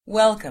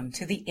Welcome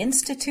to the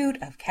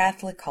Institute of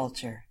Catholic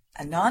Culture,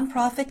 a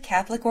nonprofit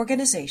Catholic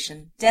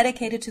organization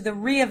dedicated to the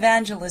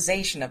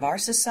re-evangelization of our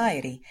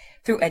society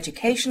through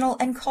educational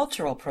and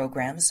cultural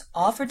programs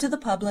offered to the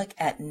public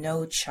at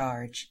no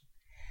charge.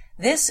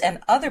 This and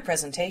other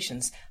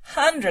presentations,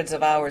 hundreds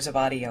of hours of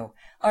audio,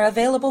 are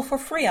available for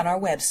free on our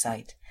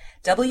website,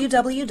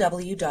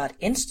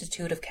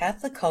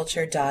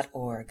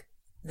 www.instituteofcatholicculture.org.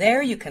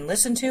 There you can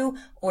listen to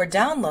or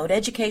download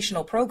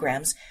educational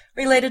programs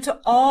related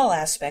to all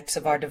aspects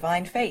of our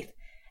divine faith,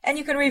 and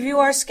you can review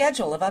our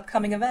schedule of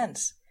upcoming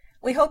events.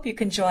 We hope you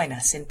can join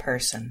us in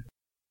person.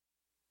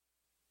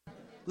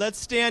 Let's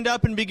stand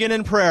up and begin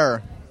in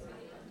prayer.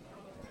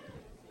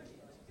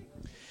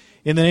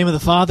 In the name of the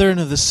Father, and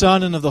of the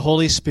Son, and of the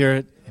Holy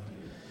Spirit,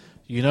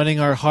 uniting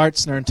our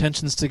hearts and our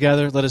intentions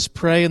together, let us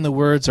pray in the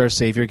words our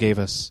Savior gave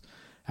us.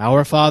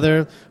 Our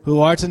Father, who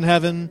art in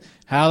heaven,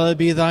 hallowed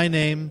be thy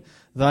name.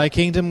 Thy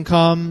kingdom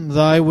come,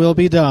 thy will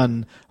be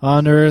done,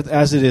 on earth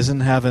as it is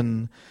in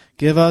heaven.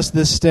 Give us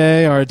this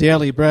day our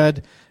daily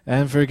bread,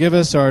 and forgive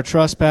us our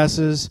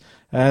trespasses,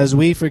 as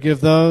we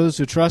forgive those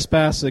who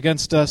trespass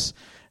against us.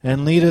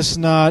 And lead us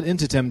not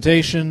into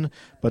temptation,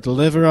 but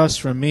deliver us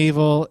from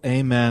evil.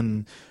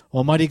 Amen.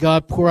 Almighty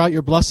God, pour out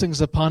your blessings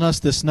upon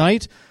us this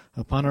night,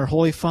 upon our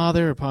Holy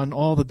Father, upon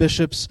all the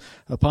bishops,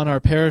 upon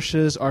our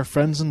parishes, our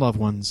friends and loved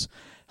ones.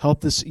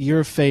 Help this year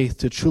of faith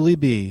to truly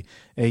be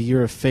a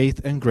year of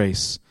faith and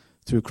grace,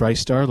 through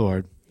Christ our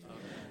Lord. Amen.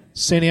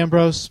 St.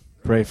 Ambrose,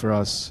 pray for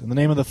us. In the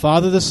name of the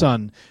Father, the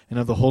Son, and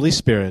of the Holy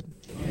Spirit.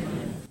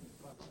 Amen.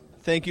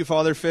 Thank you,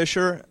 Father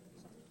Fisher.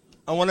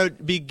 I want to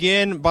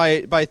begin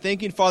by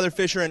thanking Father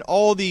Fisher and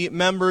all the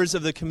members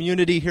of the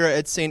community here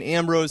at St.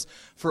 Ambrose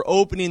for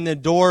opening the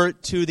door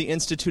to the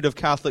Institute of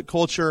Catholic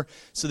Culture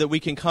so that we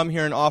can come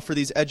here and offer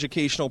these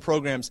educational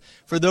programs.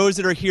 For those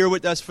that are here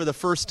with us for the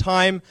first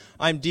time,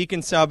 I'm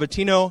Deacon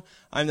Sabatino.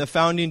 I'm the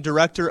founding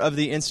director of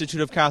the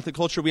Institute of Catholic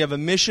Culture. We have a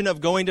mission of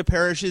going to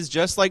parishes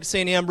just like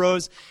St.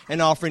 Ambrose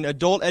and offering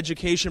adult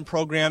education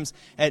programs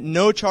at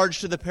no charge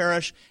to the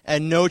parish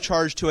and no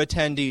charge to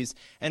attendees.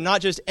 And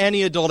not just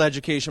any adult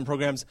education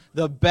programs,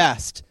 the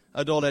best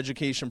adult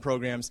education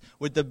programs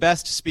with the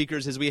best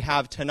speakers as we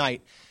have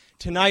tonight.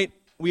 Tonight,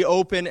 we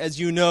open, as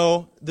you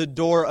know, the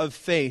door of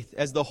faith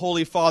as the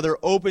Holy Father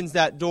opens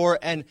that door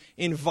and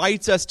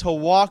invites us to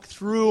walk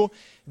through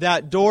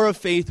that door of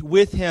faith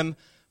with Him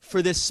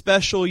for this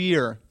special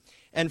year.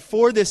 And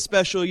for this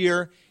special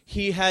year,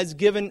 He has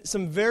given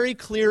some very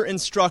clear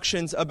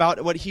instructions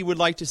about what He would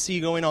like to see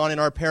going on in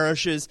our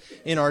parishes,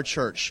 in our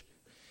church.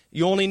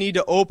 You only need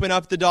to open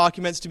up the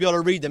documents to be able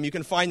to read them. You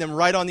can find them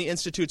right on the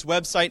Institute's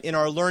website in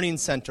our Learning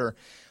Center.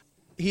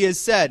 He has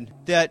said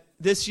that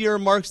this year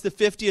marks the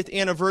 50th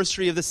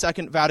anniversary of the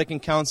Second Vatican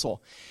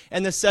Council.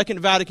 And the Second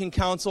Vatican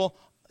Council,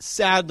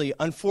 sadly,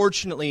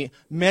 unfortunately,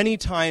 many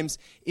times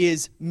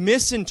is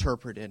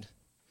misinterpreted.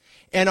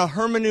 And a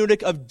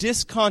hermeneutic of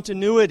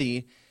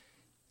discontinuity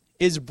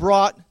is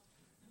brought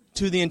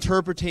to the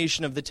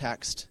interpretation of the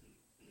text,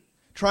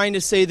 trying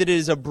to say that it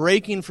is a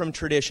breaking from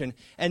tradition,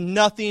 and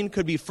nothing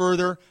could be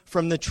further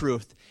from the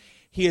truth.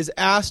 He has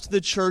asked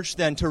the church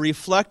then to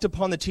reflect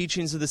upon the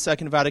teachings of the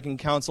Second Vatican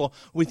Council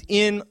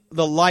within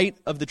the light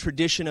of the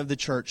tradition of the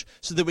church,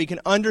 so that we can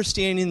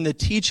understand in the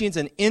teachings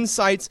and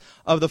insights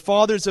of the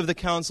fathers of the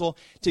council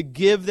to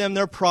give them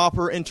their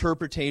proper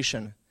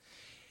interpretation.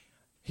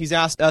 He's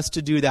asked us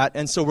to do that,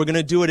 and so we're going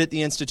to do it at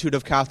the Institute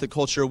of Catholic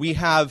Culture. We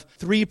have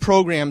 3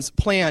 programs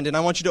planned, and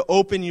I want you to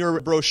open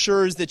your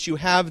brochures that you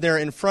have there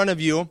in front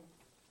of you.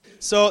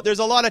 So there's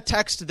a lot of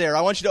text there.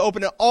 I want you to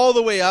open it all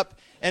the way up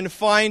and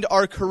find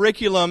our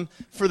curriculum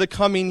for the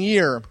coming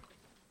year.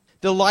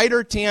 The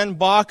lighter tan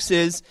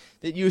boxes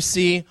that you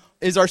see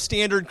is our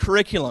standard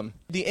curriculum.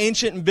 The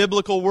ancient and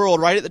biblical world,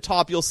 right at the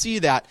top, you'll see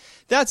that.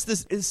 That's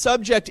the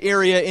subject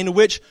area in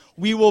which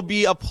we will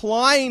be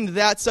applying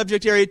that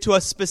subject area to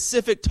a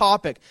specific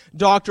topic.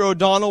 Dr.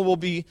 O'Donnell will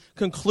be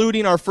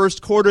concluding our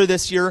first quarter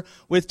this year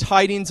with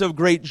Tidings of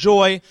Great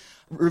Joy,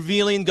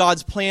 revealing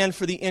God's plan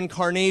for the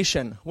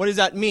incarnation. What does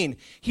that mean?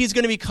 He's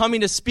going to be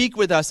coming to speak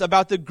with us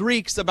about the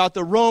Greeks, about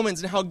the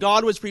Romans, and how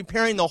God was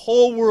preparing the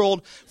whole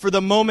world for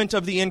the moment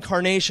of the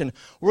incarnation.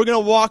 We're going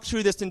to walk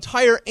through this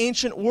entire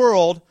ancient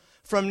world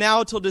from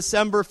now till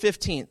December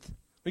 15th.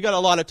 We got a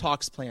lot of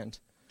talks planned.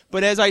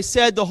 But as I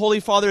said, the Holy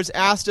Father has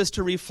asked us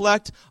to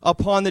reflect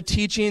upon the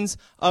teachings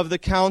of the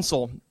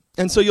council.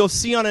 And so you'll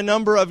see on a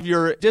number of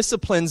your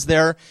disciplines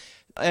there,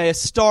 a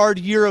starred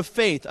year of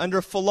faith.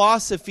 Under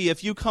philosophy,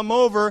 if you come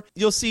over,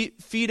 you'll see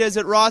Fides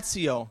et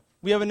Ratio.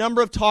 We have a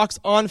number of talks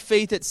on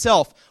faith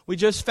itself. We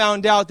just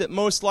found out that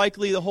most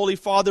likely the Holy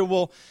Father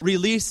will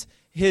release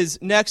his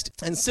next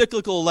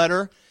encyclical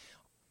letter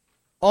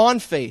on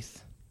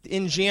faith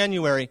in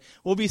January.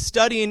 We'll be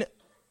studying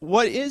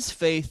what is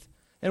faith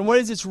and what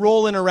is its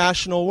role in a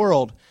rational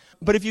world.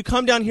 But if you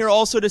come down here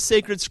also to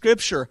Sacred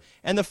Scripture,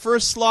 and the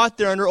first slot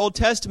there under Old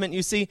Testament,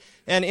 you see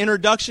an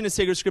introduction to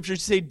Sacred Scripture, you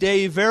see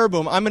Dei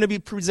Verbum. I'm going to be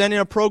presenting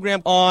a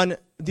program on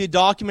the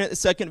document at the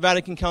Second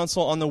Vatican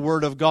Council on the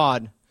Word of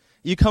God.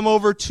 You come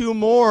over 2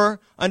 more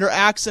under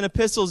Acts and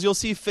Epistles, you'll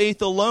see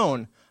faith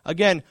alone.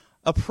 Again,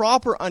 a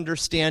proper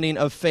understanding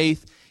of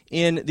faith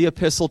in the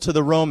epistle to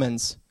the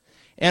Romans.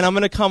 And I'm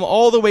going to come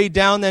all the way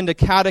down then to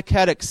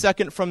catechetics,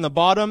 second from the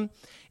bottom,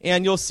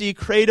 and you'll see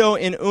Credo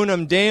in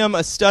Unum Deum,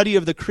 a study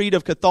of the Creed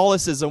of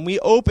Catholicism. We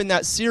open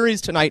that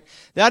series tonight.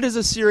 That is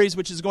a series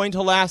which is going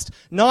to last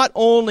not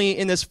only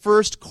in this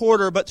first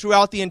quarter, but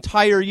throughout the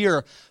entire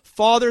year.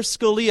 Father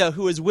Scalia,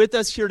 who is with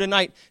us here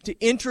tonight to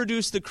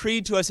introduce the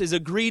Creed to us, has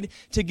agreed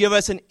to give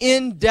us an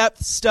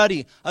in-depth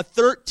study, a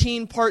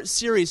 13-part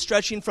series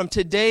stretching from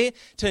today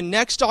to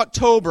next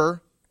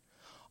October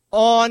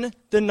on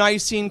the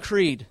Nicene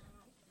Creed.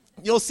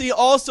 You'll see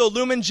also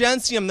Lumen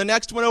Gentium, the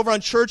next one over on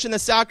Church and the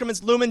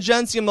Sacraments, Lumen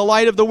Gentium, the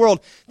light of the world,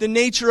 the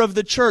nature of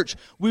the church.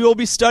 We will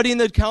be studying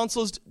the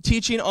Council's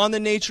teaching on the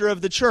nature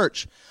of the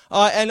church.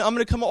 And I'm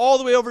going to come all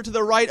the way over to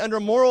the right under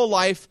moral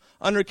life,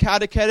 under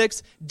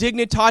catechetics,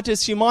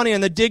 Dignitatis Humanae,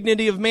 and the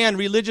dignity of man,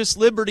 religious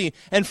liberty,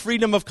 and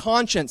freedom of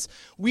conscience.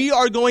 We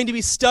are going to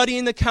be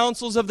studying the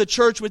councils of the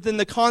church within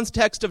the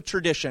context of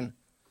tradition.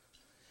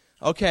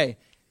 Okay,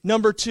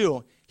 number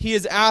 2, he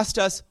has asked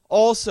us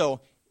also,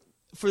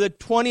 for the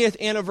 20th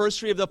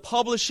anniversary of the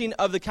publishing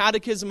of the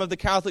Catechism of the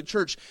Catholic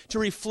Church, to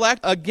reflect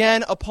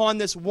again upon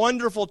this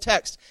wonderful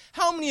text.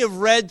 How many have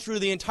read through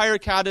the entire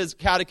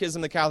Catechism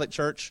of the Catholic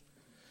Church?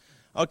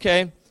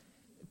 Okay.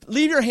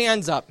 Leave your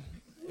hands up.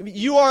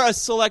 You are a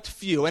select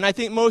few, and I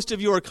think most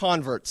of you are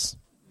converts.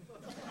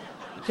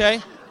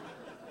 Okay?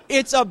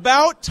 It's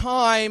about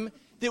time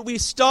that we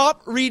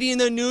stop reading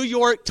the New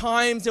York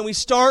Times and we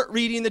start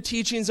reading the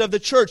teachings of the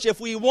church. If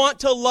we want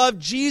to love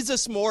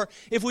Jesus more,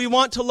 if we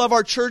want to love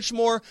our church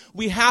more,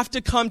 we have to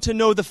come to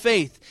know the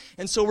faith.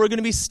 And so we're going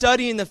to be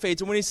studying the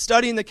faith, and we're going to be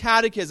studying the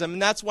catechism,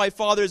 and that's why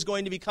Father is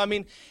going to be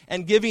coming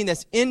and giving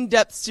this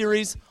in-depth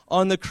series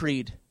on the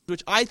Creed,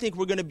 which I think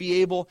we're going to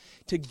be able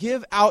to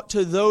give out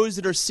to those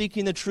that are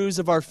seeking the truths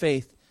of our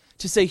faith,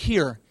 to say,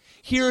 here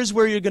is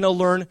where you're going to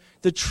learn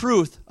the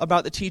truth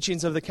about the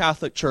teachings of the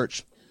Catholic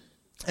Church.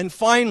 And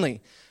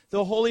finally,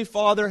 the Holy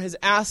Father has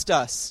asked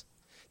us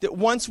that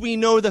once we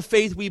know the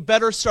faith, we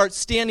better start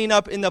standing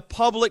up in the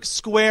public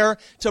square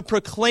to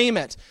proclaim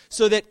it,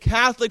 so that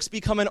Catholics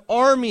become an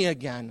army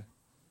again.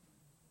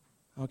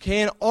 Okay,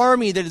 an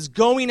army that is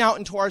going out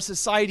into our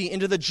society,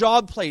 into the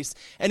job place,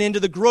 and into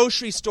the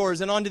grocery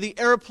stores, and onto the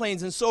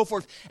airplanes and so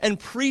forth, and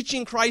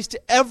preaching Christ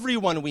to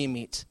everyone we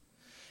meet.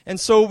 And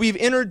so we've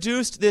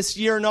introduced this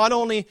year not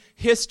only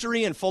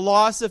history and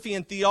philosophy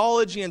and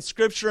theology and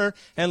scripture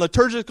and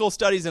liturgical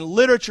studies and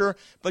literature,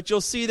 but you'll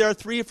see there are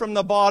 3 from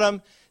the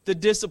bottom, the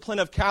discipline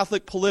of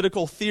Catholic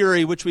political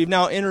theory, which we've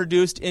now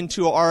introduced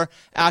into our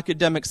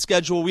academic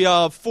schedule. We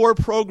have 4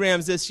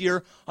 programs this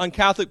year on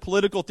Catholic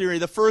political theory.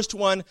 The first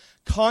one,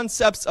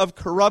 Concepts of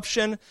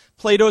Corruption,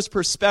 Plato's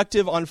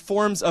Perspective on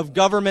Forms of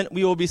Government.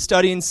 We will be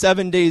studying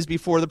 7 days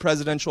before the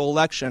presidential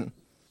election.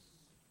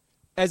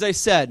 As I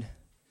said,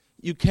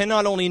 you can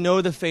not only know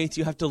the faith,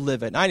 you have to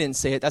live it. And I didn't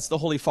say it, that's the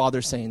Holy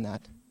Father saying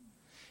that.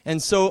 And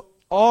so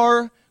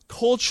our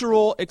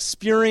cultural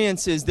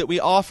experiences that we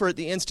offer at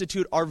the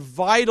Institute are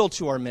vital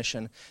to our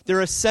mission.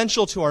 They're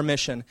essential to our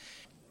mission.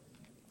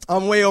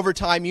 I'm way over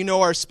time. You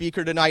know our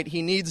speaker tonight.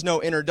 He needs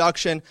no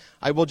introduction.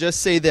 I will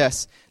just say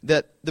this,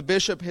 that the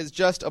bishop has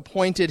just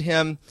appointed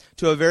him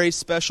to a very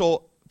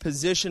special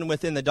position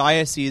within the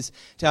diocese,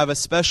 to have a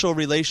special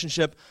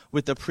relationship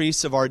with the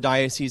priests of our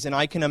diocese. And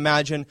I can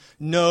imagine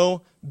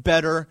no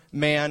better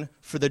man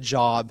for the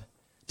job,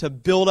 to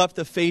build up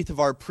the faith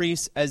of our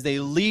priests as they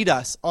lead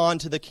us on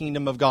to the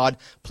kingdom of God.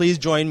 Please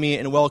join me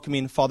in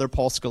welcoming Father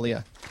Paul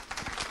Scalia.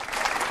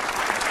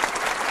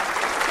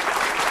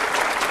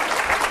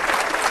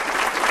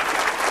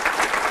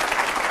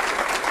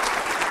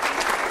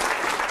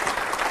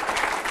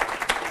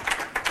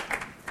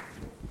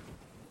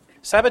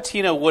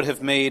 Sabatino would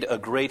have made a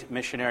great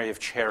missionary of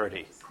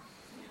charity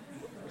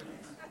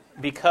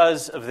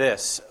because of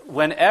this.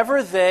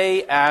 Whenever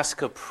they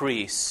ask a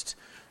priest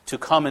to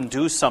come and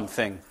do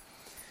something,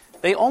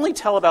 they only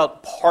tell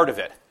about part of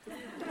it,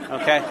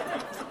 okay?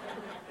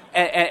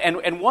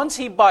 And once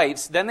he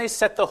bites, then they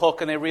set the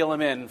hook and they reel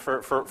him in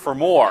for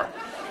more.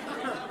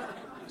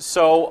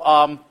 So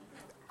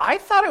I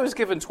thought I was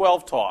given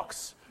 12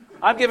 talks.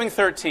 I'm giving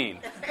 13,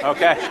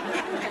 okay?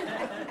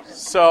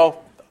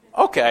 So,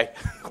 okay.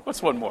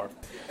 What's one more?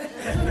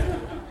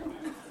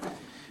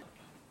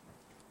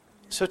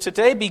 So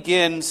today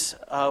begins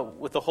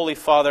with the Holy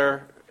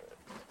Father,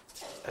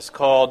 as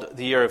called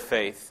the Year of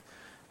Faith.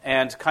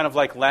 And kind of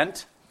like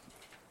Lent,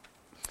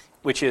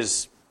 which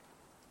is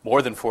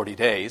more than 40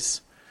 days,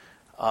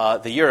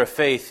 the Year of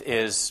Faith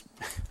is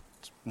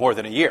more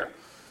than a year.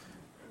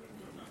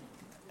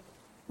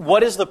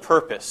 What is the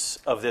purpose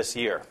of this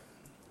year?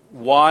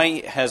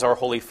 Why has our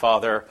Holy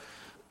Father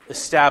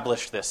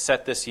established this,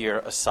 set this year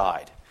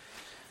aside?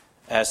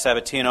 As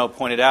Sabatino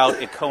pointed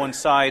out, it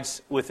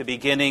coincides with the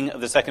beginning of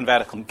the Second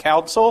Vatican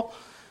Council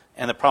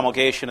and the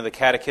promulgation of the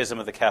Catechism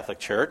of the Catholic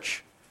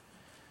Church.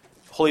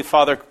 Holy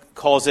Father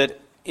calls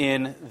it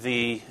in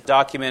the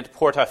document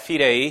Porta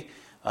Fidei,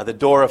 the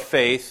door of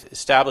faith,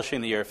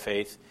 establishing the year of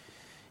faith.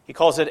 He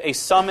calls it a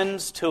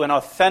summons to an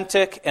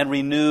authentic and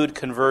renewed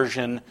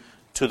conversion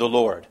to the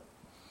Lord.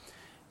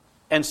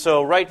 And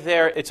so right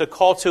there, it's a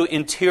call to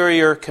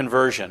interior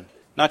conversion,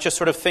 not just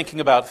sort of thinking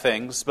about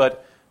things,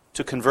 but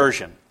to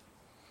conversion.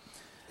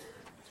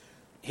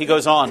 He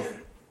goes on,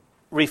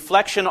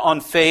 reflection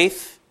on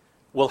faith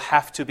will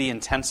have to be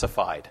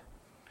intensified.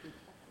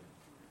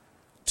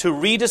 To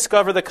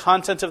rediscover the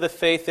content of the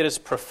faith that is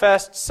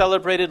professed,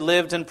 celebrated,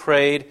 lived, and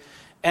prayed,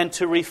 and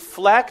to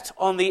reflect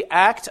on the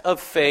act of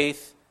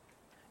faith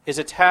is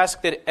a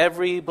task that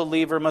every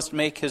believer must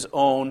make his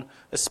own,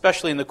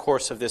 especially in the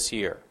course of this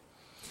year.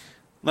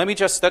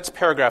 That's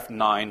paragraph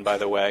 9, by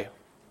the way.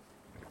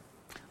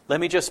 Let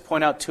me just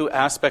point out two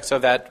aspects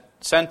of that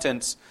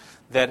sentence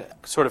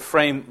that sort of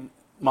frame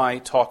my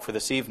talk for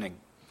this evening.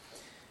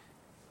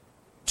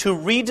 To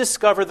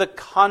rediscover the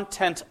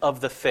content of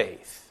the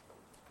faith.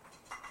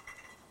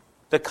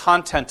 The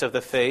content of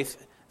the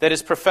faith that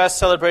is professed,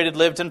 celebrated,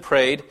 lived, and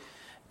prayed,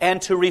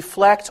 and to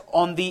reflect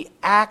on the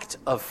act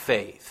of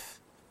faith.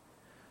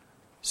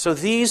 So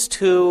these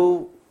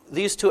two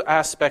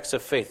aspects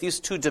of faith,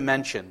 these two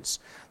dimensions.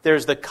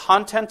 There's the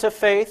content of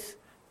faith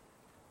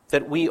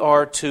that we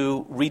are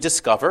to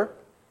rediscover,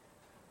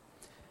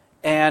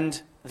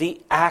 and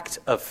the act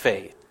of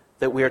faith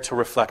that we are to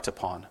reflect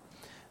upon.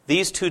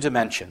 These two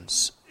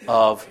dimensions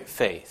of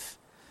faith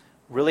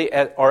really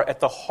are at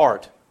the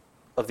heart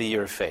of the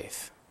year of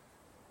faith.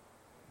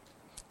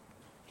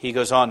 He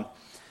goes on,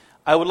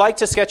 I would like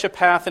to sketch a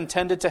path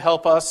intended to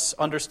help us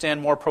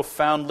understand more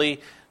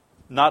profoundly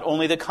not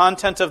only the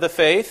content of the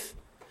faith,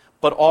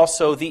 but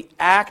also the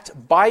act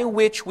by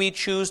which we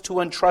choose to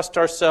entrust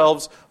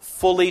ourselves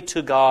fully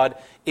to God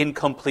in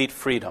complete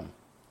freedom.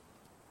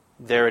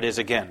 There it is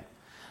again.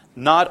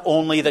 Not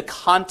only the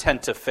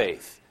content of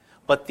faith,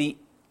 but the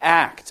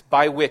act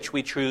by which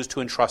we choose to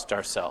entrust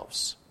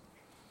ourselves.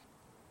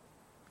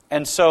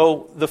 And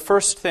so the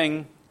first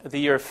thing of the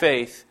year of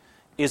faith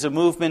is a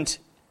movement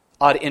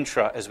ad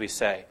intra, as we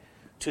say,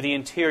 to the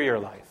interior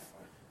life,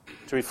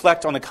 to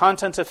reflect on the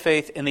content of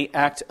faith and the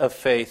act of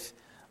faith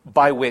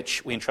by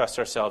which we entrust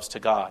ourselves to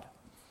God.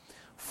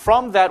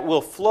 From that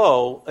will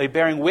flow a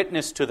bearing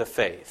witness to the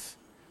faith,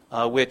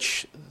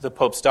 which the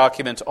Pope's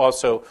document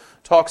also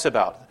talks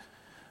about.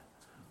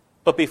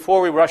 But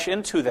before we rush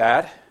into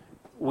that,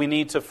 we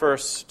need to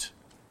first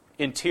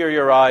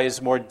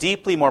interiorize more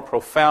deeply, more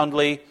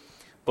profoundly,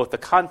 both the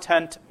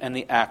content and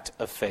the act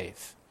of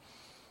faith.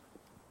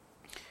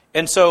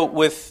 And so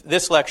with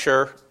this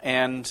lecture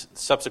and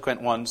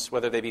subsequent ones,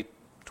 whether they be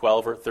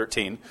 12 or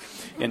 13,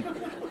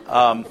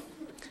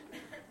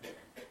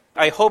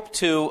 I hope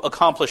to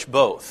accomplish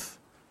both,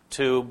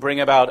 to bring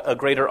about a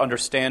greater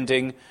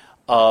understanding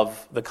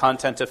of the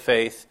content of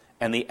faith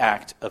and the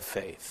act of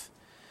faith.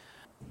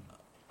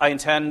 I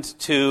intend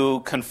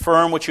to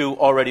confirm what you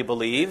already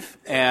believe,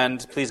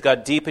 and please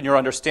God, deepen your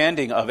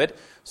understanding of it,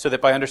 so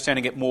that by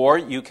understanding it more,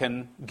 you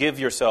can give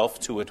yourself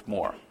to it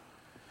more.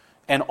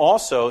 And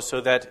also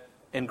so that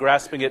in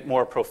grasping it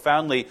more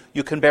profoundly,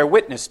 you can bear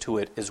witness to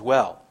it as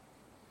well.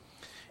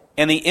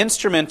 And the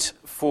instrument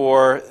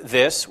for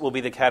this will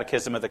be the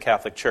Catechism of the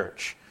Catholic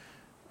Church,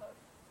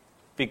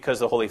 because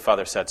the Holy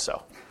Father said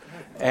so,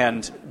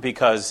 and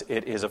because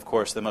it is, of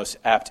course, the most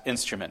apt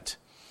instrument.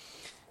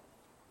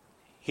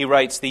 He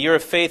writes, the year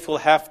of faith will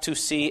have to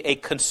see a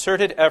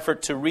concerted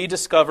effort to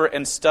rediscover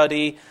and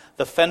study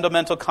the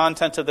fundamental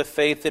content of the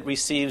faith that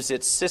receives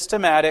its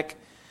systematic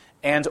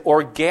and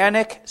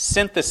organic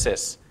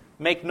synthesis.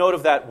 Make note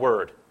of that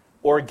word,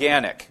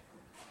 organic.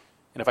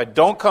 And if I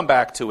don't come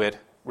back to it,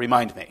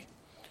 remind me.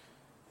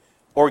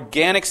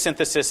 Organic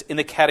synthesis in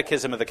the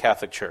Catechism of the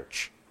Catholic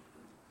Church.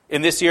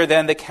 In this year,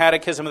 then, the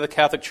Catechism of the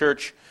Catholic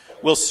Church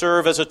will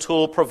serve as a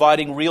tool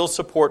providing real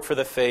support for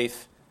the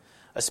faith,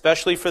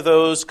 especially for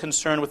those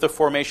concerned with the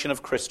formation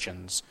of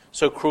Christians,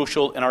 so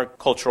crucial in our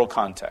cultural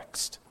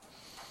context.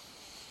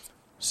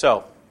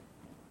 So,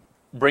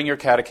 bring your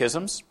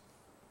catechisms,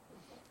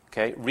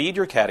 okay, read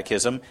your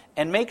catechism,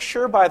 and make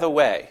sure, by the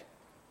way,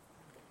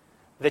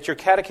 that your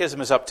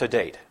catechism is up to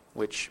date,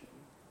 which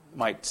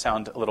might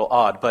sound a little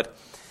odd, but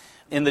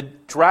in the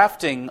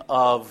drafting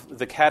of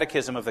the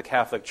Catechism of the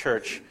Catholic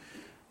Church,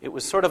 it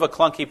was sort of a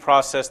clunky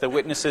process that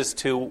witnesses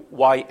to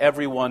why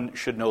everyone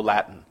should know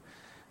Latin.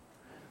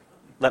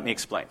 Let me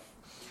explain.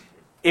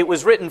 It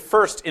was written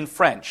first in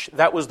French.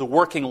 That was the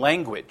working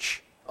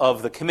language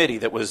of the committee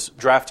that was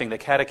drafting the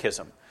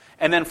catechism.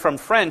 And then from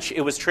French,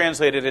 it was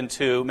translated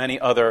into many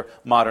other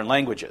modern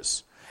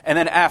languages. And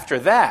then after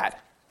that,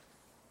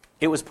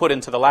 it was put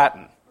into the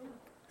Latin.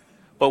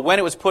 But when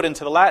it was put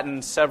into the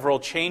Latin, several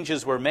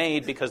changes were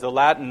made because the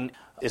Latin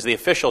is the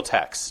official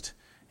text.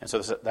 And so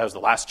that was the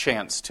last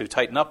chance to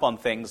tighten up on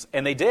things,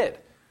 and they did.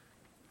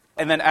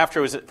 And then after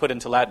it was put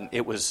into Latin,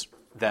 it was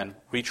then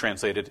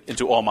retranslated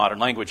into all modern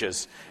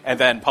languages and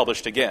then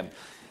published again.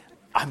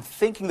 I'm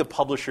thinking the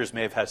publishers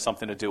may have had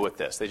something to do with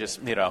this. They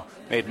just,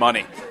 made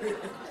money.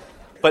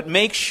 But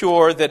make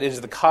sure that it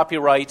is the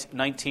copyright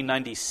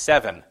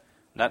 1997,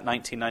 not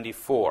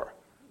 1994.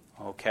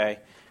 Okay?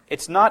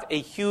 It's not a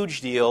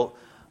huge deal,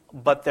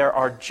 but there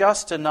are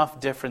just enough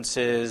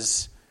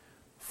differences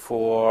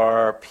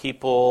for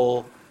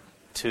people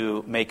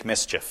to make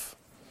mischief.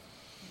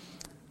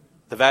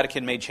 The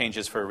Vatican made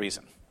changes for a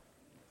reason.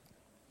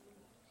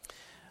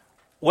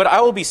 What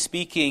I will be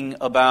speaking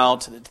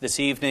about this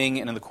evening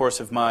and in the course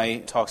of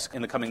my talks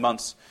in the coming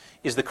months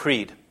is the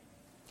Creed.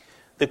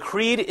 The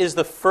Creed is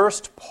the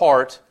first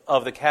part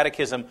of the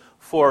Catechism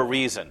for a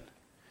reason.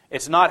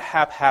 It's not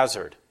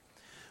haphazard.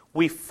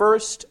 We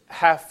first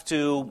have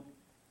to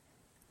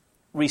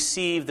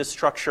receive the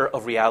structure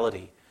of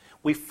reality.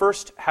 We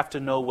first have to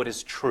know what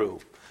is true.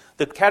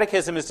 The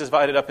Catechism is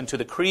divided up into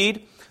the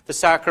Creed, the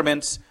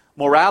sacraments,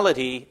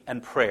 morality,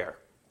 and prayer.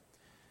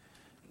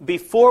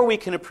 Before we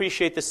can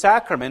appreciate the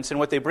sacraments and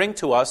what they bring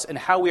to us and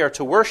how we are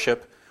to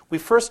worship, we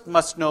first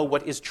must know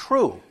what is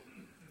true.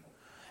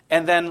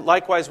 And then,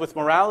 likewise with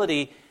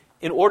morality,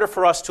 in order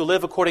for us to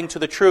live according to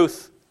the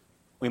truth,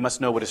 we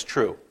must know what is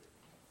true.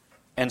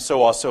 And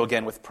so also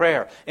again with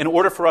prayer. In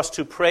order for us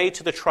to pray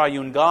to the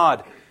triune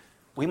God,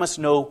 we must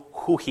know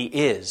who He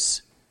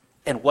is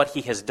and what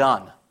He has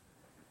done.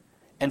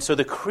 And so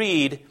the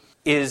Creed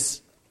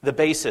is the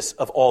basis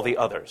of all the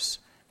others.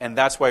 And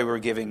that's why we're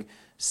giving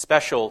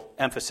special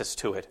emphasis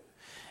to it.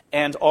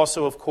 And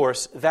also, of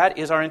course, that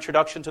is our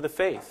introduction to the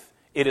faith.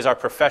 It is our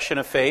profession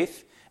of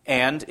faith,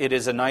 and it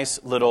is a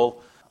nice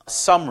little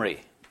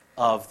summary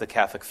of the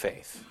Catholic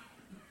faith.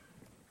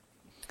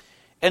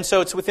 And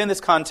so it's within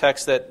this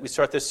context that we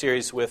start this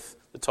series with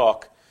the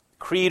talk,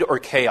 Creed or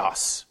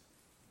Chaos.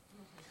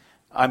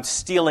 I'm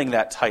stealing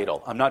that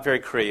title. I'm not very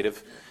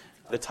creative.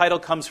 The title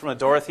comes from a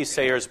Dorothy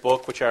Sayers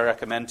book, which I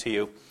recommend to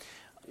you.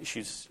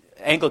 She's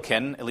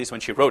Anglican, at least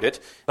when she wrote it,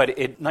 but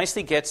it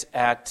nicely gets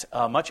at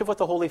much of what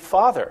the Holy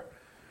Father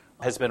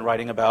has been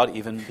writing about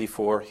even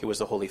before he was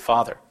the Holy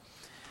Father.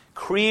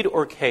 Creed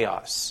or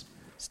chaos.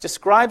 This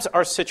describes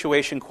our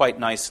situation quite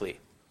nicely.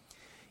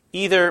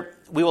 Either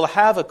we will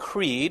have a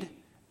creed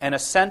and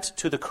assent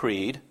to the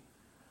creed,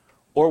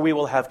 or we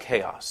will have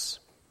chaos.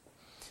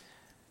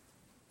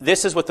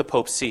 This is what the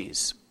Pope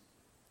sees,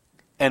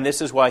 and this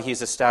is why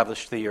he's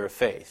established the Year of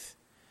Faith.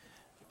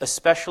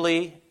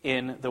 Especially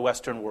in the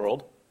Western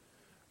world,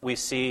 we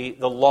see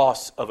the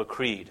loss of a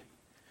creed.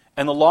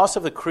 And the loss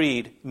of the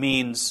creed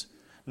means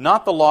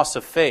not the loss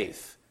of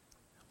faith,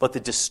 but the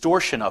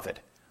distortion of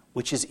it,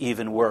 which is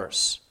even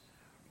worse.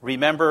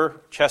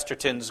 Remember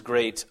Chesterton's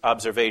great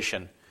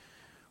observation.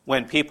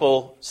 When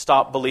people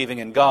stop believing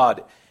in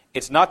God,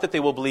 it's not that they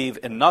will believe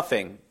in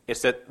nothing,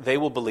 it's that they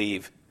will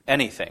believe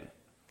anything.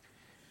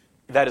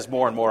 That is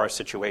more and more our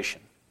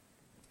situation.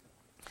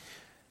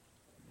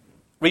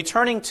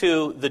 Returning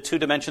to the two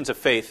dimensions of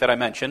faith that I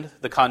mentioned,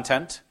 the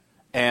content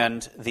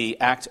and the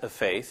act of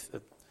faith,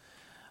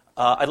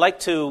 I'd like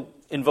to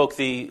invoke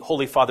the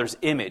Holy Father's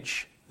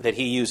image that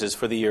he uses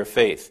for the Year of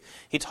Faith.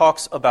 He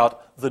talks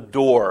about the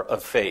door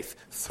of faith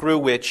through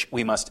which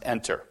we must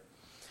enter.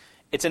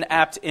 It's an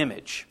apt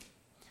image.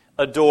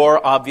 A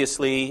door,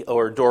 obviously,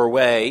 or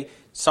doorway,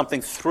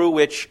 something through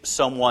which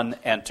someone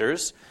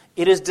enters.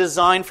 It is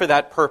designed for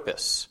that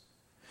purpose.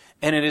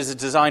 And it is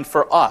designed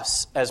for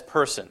us as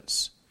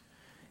persons.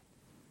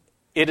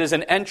 It is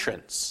an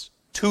entrance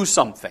to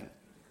something.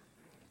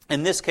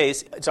 In this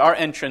case, it's our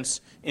entrance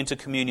into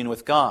communion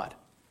with God.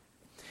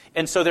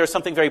 And so there's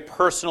something very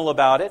personal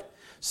about it,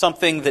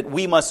 something that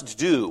we must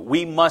do.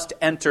 We must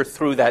enter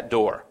through that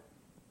door.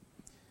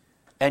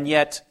 And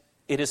yet,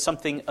 it is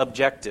something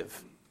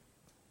objective,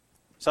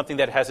 something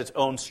that has its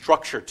own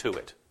structure to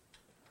it.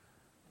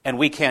 And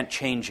we can't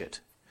change it.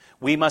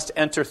 We must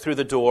enter through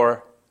the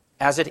door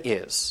as it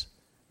is,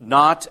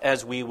 not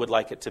as we would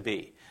like it to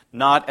be,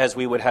 not as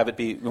we would have it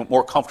be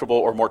more comfortable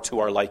or more to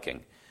our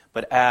liking,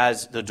 but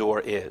as the door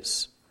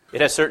is.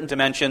 It has certain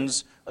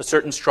dimensions, a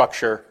certain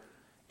structure,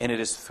 and it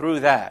is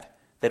through that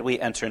that we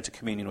enter into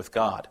communion with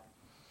God.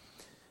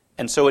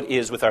 And so it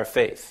is with our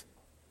faith.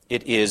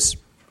 It is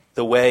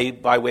the way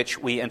by which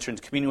we enter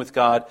into communion with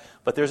God,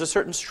 but there's a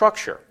certain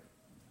structure,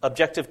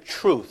 objective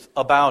truth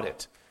about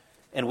it,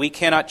 and we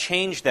cannot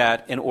change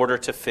that in order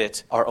to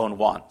fit our own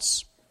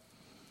wants.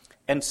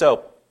 And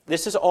so,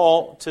 this is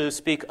all to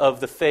speak of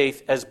the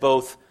faith as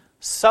both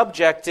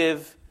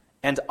subjective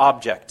and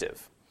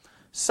objective.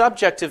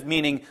 Subjective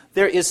meaning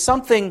there is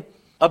something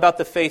about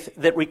the faith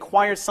that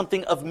requires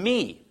something of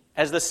me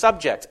as the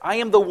subject. I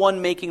am the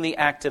one making the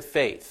act of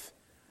faith.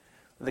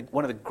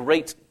 One of the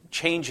great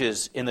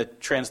changes in the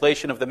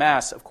translation of the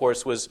Mass, of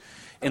course, was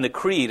in the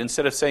Creed.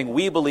 Instead of saying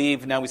we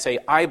believe, now we say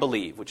I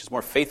believe, which is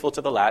more faithful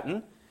to the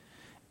Latin,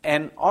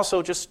 and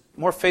also just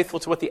more faithful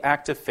to what the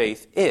act of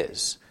faith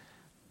is.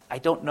 I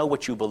don't know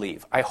what you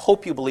believe. I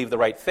hope you believe the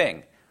right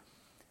thing.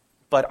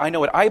 But I know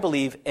what I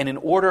believe, and in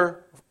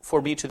order for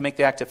me to make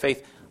the act of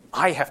faith,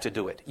 I have to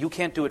do it. You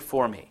can't do it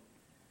for me.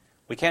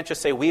 We can't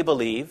just say we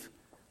believe,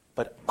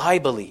 but I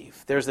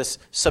believe. There's this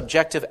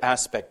subjective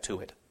aspect to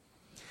it.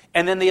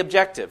 And then the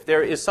objective.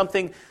 There is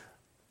something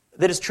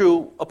that is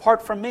true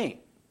apart from me.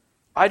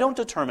 I don't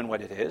determine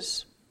what it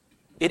is.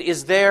 It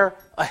is there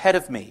ahead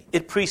of me.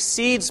 It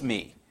precedes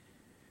me.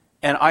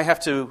 And I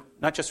have to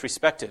not just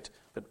respect it,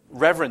 but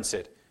reverence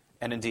it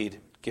and indeed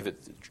give it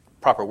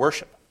proper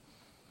worship.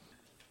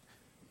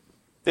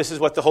 This is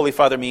what the Holy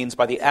Father means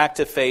by the act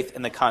of faith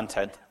and the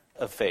content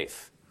of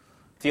faith.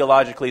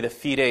 Theologically, the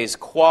fides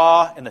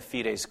qua and the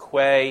fides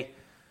quae.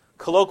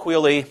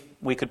 Colloquially,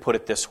 we could put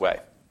it this way.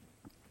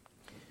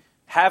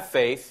 Have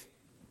faith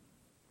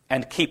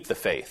and keep the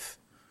faith.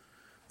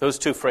 Those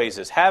two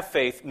phrases. Have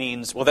faith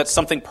means, well, that's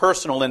something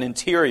personal and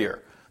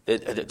interior, a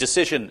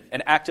decision,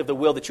 an act of the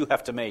will that you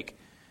have to make.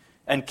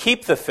 And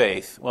keep the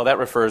faith, well, that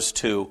refers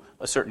to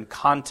a certain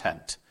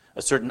content,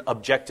 a certain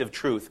objective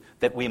truth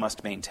that we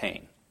must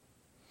maintain.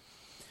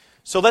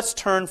 So let's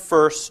turn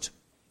first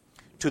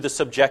to the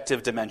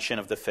subjective dimension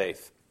of the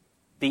faith,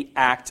 the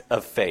act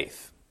of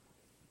faith.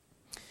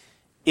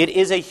 It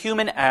is a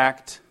human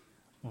act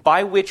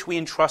by which we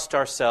entrust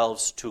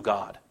ourselves to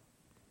God.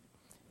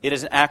 It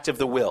is an act of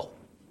the will.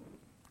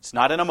 It's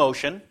not an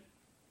emotion.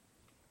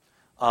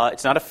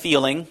 It's not a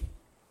feeling.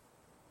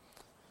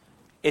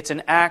 It's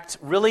an act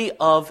really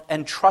of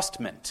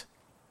entrustment.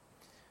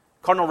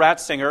 Cardinal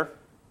Ratzinger,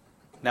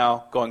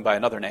 now going by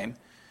another name,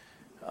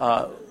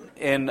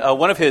 in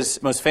one of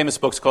his most famous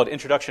books called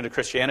Introduction to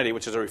Christianity,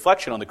 which is a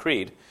reflection on the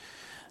Creed,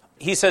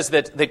 he says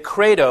that the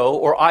credo,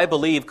 or I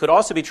believe, could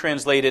also be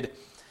translated,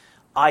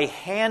 I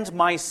hand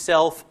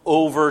myself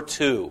over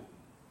to.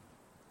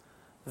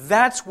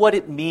 That's what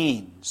it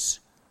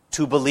means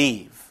to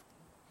believe.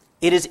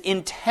 It is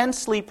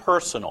intensely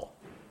personal.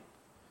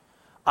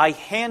 I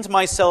hand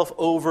myself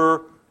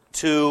over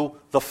to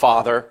the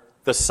Father,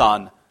 the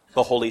Son,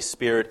 the Holy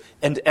Spirit,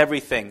 and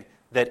everything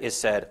that is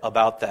said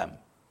about them.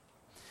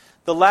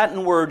 The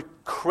Latin word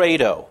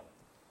credo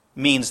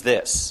means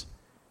this.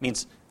 It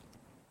means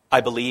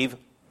I believe,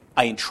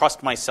 I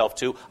entrust myself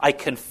to, I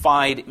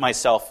confide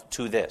myself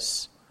to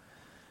this.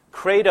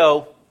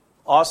 Credo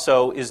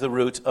also is the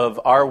root of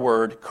our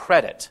word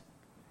credit.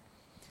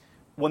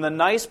 When the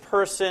nice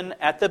person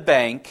at the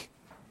bank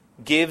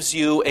gives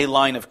you a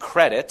line of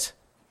credit,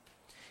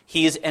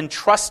 he is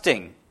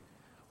entrusting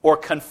or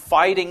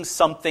confiding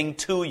something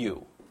to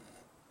you.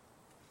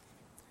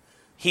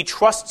 He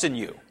trusts in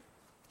you.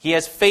 He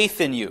has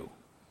faith in you,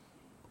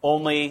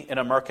 only in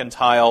a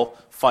mercantile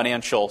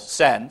financial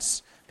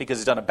sense, because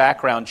he's done a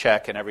background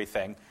check and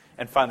everything,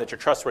 and found that you're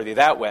trustworthy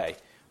that way.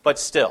 But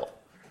still,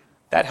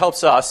 that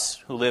helps us,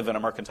 who live in a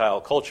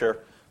mercantile culture,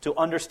 to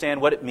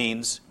understand what it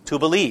means to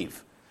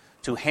believe,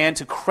 to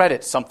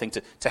credit something,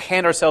 to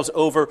hand ourselves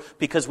over,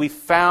 because we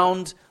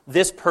found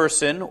this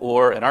person,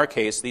 or in our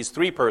case, these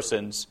three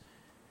persons,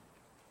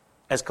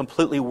 as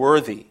completely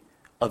worthy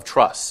of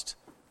trust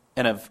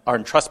and of our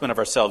entrustment of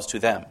ourselves to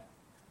them.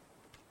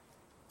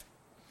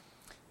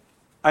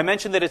 I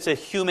mentioned that it's a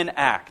human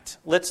act.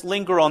 Let's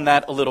linger on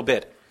that a little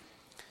bit.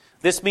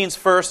 This means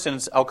first,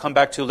 and I'll come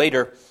back to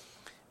later,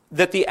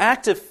 that the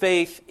act of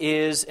faith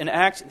is an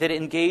act that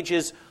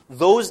engages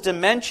those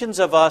dimensions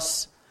of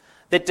us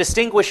that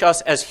distinguish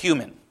us as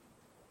human,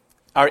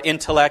 our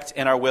intellect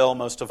and our will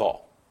most of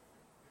all.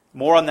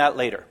 More on that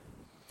later.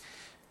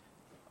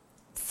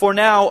 For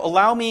now,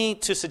 allow me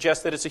to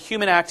suggest that it's a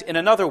human act in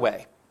another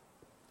way.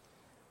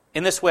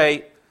 In this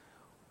way,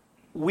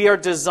 we are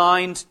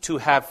designed to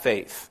have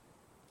faith.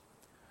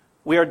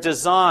 We are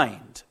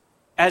designed,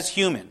 as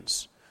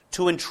humans,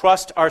 to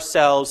entrust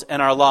ourselves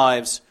and our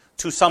lives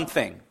to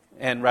something,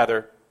 and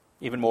rather,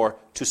 even more,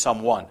 to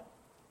someone.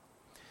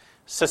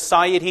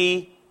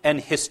 Society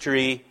and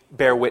history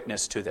bear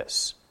witness to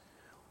this.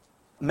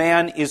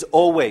 Man is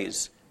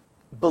always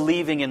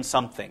believing in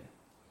something,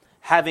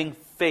 having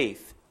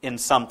faith in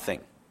something.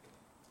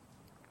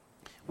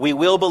 We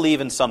will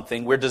believe in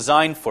something. We're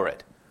designed for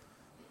it.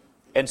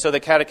 And so the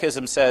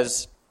Catechism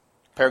says,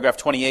 paragraph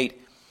 28,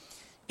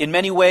 in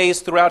many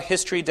ways throughout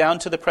history down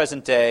to the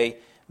present day,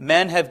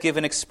 men have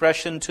given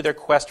expression to their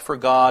quest for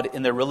God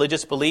in their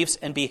religious beliefs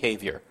and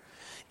behavior,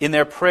 in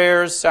their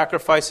prayers,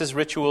 sacrifices,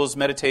 rituals,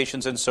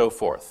 meditations, and so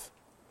forth.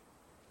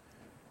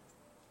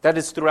 That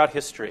is throughout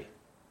history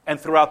and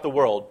throughout the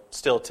world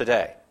still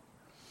today.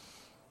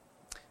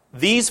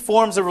 These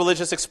forms of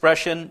religious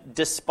expression,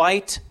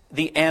 despite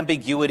the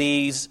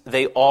ambiguities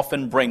they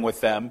often bring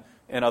with them,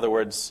 in other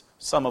words,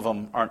 some of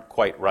them aren't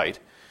quite right,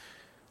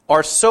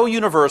 are so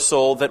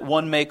universal that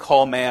one may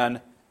call man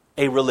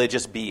a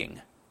religious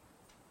being.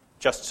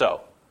 Just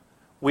so.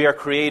 We are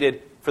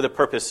created for the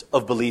purpose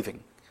of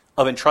believing,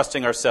 of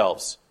entrusting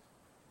ourselves,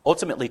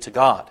 ultimately to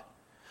God.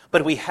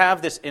 But we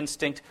have this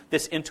instinct,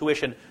 this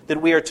intuition,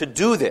 that we are to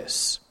do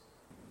this.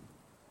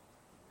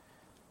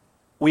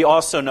 We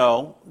also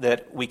know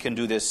that we can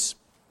do this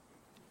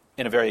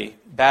in a very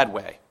bad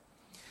way.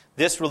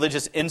 This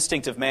religious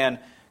instinct of man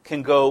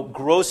can go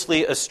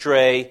grossly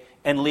astray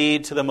and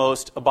lead to the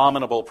most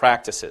abominable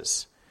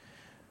practices.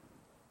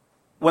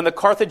 When the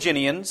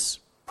Carthaginians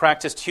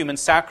practiced human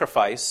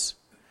sacrifice,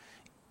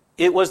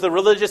 it was the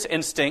religious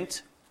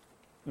instinct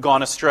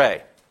gone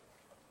astray.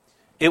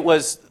 It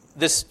was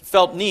this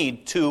felt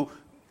need to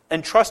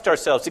entrust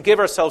ourselves, to give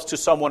ourselves to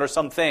someone or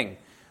something,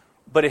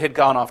 but it had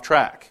gone off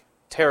track,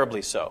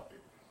 terribly so.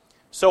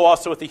 So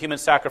also with the human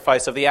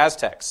sacrifice of the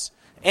Aztecs.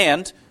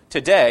 And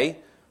today,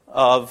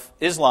 of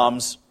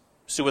Islam's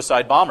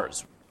suicide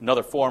bombers,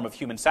 another form of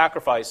human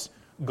sacrifice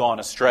gone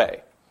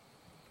astray.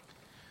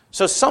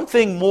 So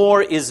something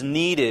more is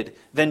needed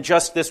than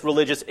just this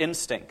religious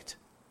instinct.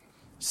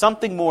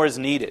 Something more is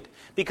needed.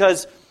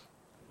 Because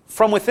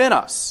from within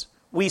us,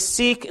 we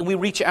seek and we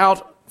reach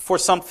out for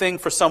something,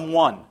 for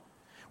someone.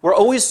 We're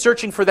always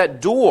searching for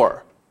that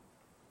door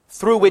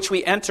through which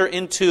we enter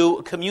into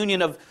a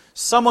communion of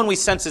someone we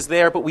sense is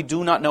there, but we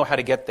do not know how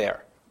to get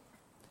there.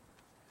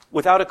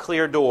 Without a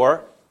clear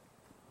door,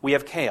 we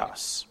have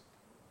chaos.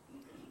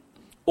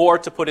 Or,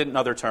 to put it in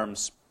other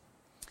terms,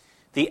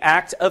 the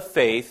act of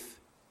faith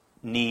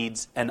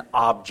needs an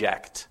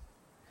object.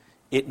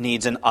 It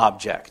needs an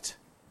object.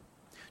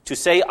 To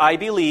say, I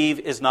believe,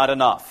 is not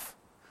enough.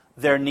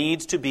 There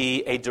needs to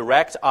be a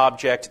direct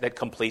object that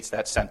completes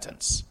that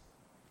sentence.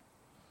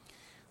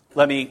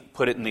 Let me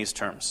put it in these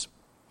terms.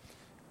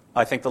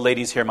 I think the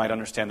ladies here might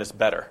understand this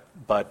better,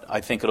 but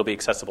I think it'll be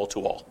accessible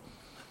to all.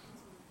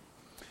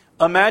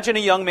 Imagine a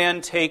young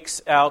man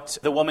takes out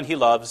the woman he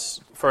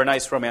loves for a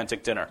nice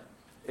romantic dinner.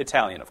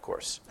 Italian, of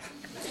course.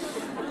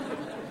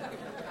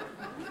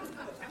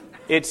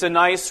 It's a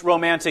nice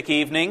romantic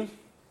evening.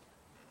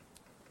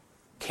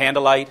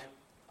 Candlelight,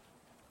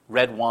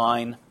 red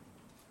wine,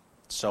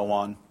 so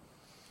on.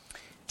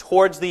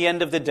 Towards the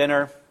end of the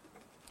dinner,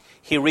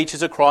 he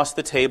reaches across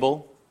the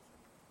table,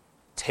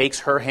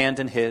 takes her hand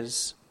in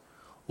his,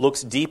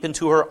 looks deep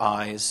into her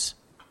eyes,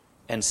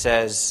 and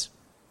says,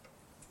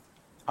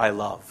 I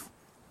love.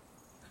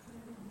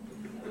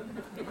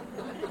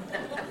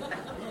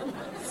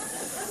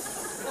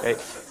 Okay.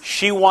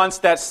 She wants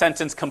that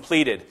sentence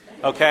completed,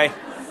 okay?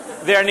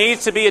 There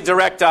needs to be a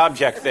direct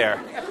object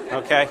there,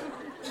 okay?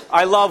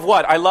 I love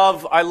what? I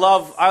love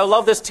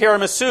this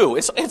tiramisu.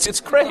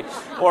 It's great.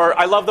 Or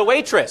I love the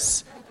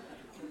waitress.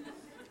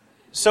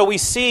 So we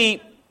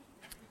see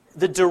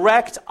the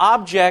direct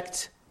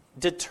object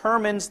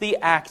determines the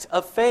act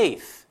of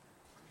faith.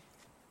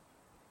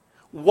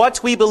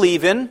 What we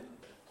believe in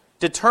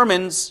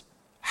determines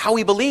how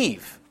we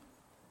believe.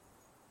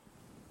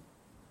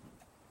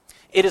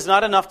 It is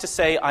not enough to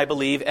say, I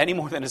believe, any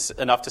more than it's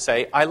enough to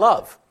say, I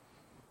love.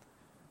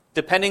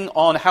 Depending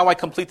on how I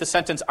complete the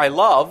sentence, I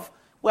love,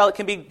 well, it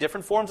can be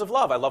different forms of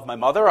love. I love my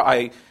mother.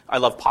 I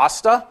love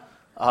pasta.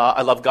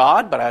 I love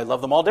God, but I love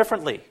them all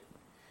differently.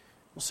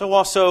 So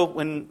also,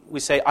 when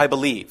we say, I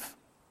believe,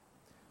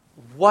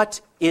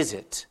 what is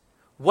it?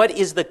 What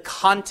is the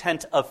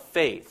content of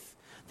faith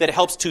that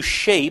helps to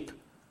shape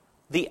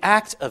the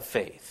act of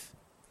faith?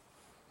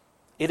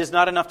 It is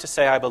not enough to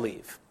say, I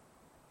believe.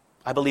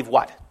 I believe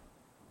what?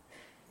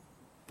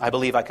 I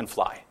believe I can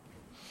fly.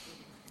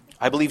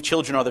 I believe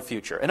children are the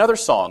future. And other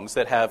songs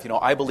that have,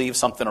 I believe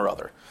something or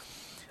other.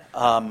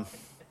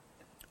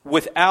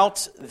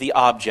 Without the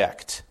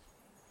object,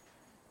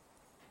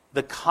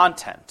 the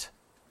content,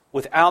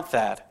 without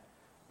that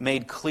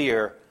made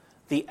clear,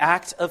 the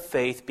act of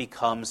faith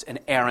becomes an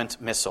errant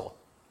missile.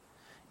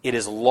 It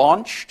is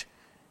launched,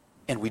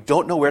 and we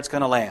don't know where it's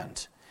going to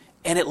land.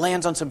 And it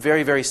lands on some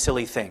very, very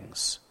silly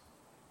things.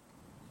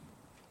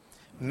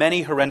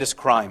 Many horrendous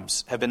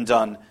crimes have been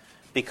done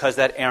because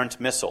that errant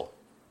missile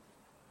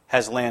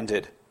has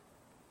landed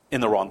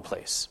in the wrong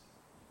place.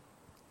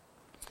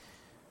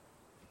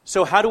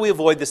 So how do we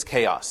avoid this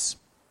chaos?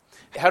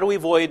 How do we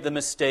avoid the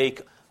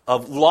mistake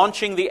of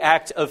launching the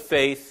act of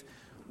faith,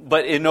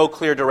 but in no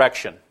clear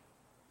direction?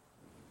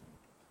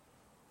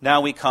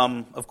 Now we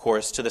come, of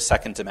course, to the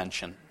second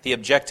dimension, the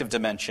objective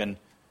dimension,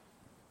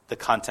 the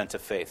content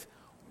of faith,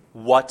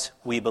 what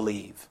we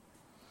believe.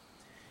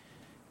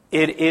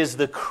 It is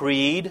the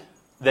creed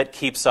that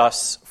keeps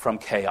us from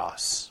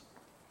chaos.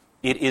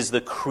 It is the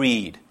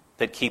creed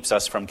that keeps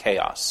us from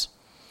chaos.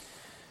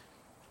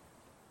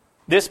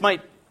 This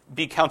might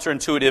be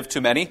counterintuitive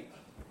to many,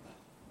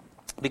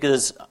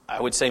 because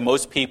I would say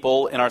most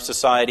people in our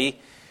society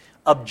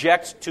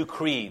object to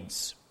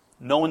creeds.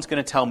 No one's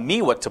going to tell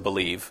me what to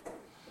believe.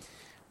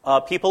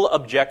 People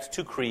object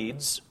to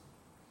creeds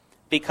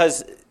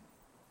because,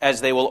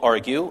 as they will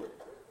argue,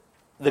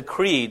 the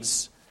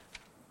creeds,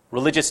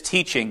 religious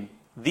teaching,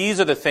 these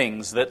are the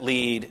things that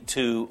lead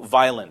to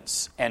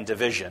violence and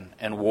division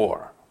and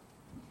war.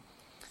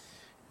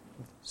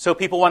 So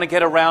people want to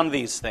get around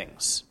these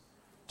things,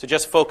 to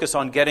just focus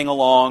on getting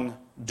along,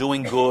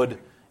 doing good,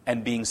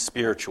 and being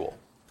spiritual.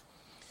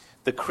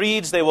 The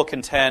creeds, they will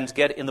contend,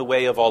 get in the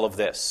way of all of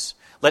this.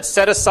 Let's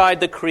set aside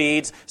the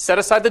creeds, set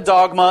aside the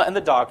dogma and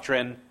the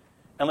doctrine,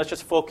 and let's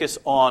just focus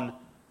on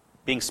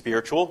being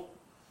spiritual,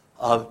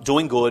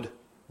 doing good,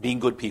 being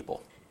good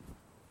people.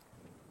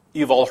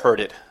 You've all heard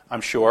it,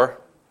 I'm sure.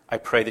 I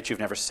pray that you've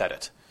never said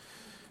it.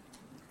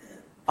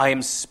 I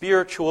am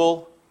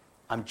spiritual,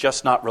 I'm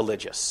just not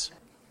religious.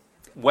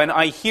 When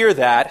I hear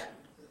that,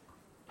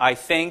 I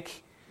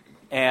think,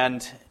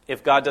 and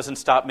if God doesn't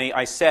stop me,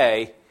 I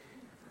say,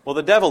 well,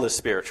 the devil is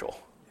spiritual.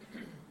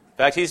 In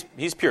fact,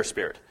 he's pure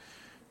spirit.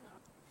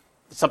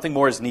 Something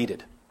more is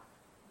needed.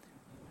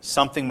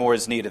 Something more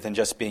is needed than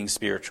just being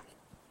spiritual.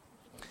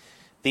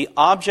 The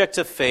object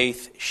of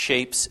faith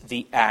shapes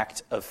the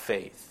act of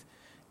faith.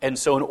 And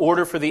so in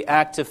order for the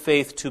act of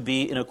faith to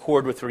be in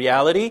accord with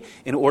reality,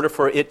 in order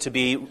for it to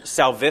be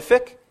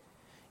salvific,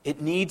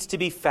 it needs to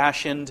be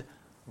fashioned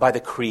by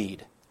the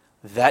creed.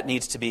 That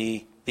needs to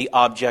be the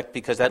object,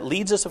 because that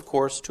leads us, of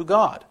course, to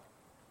God.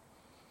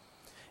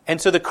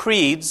 And so the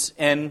creeds,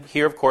 and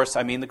here, of course,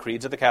 I mean the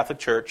creeds of the Catholic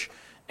Church,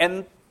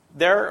 and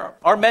there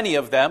are many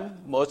of them.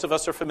 Most of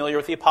us are familiar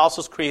with the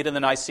Apostles' Creed and the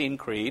Nicene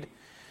Creed.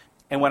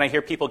 And when I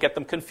hear people get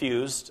them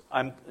confused,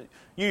 I'm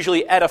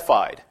usually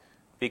edified,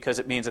 because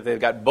it means that they've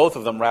got both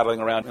of them rattling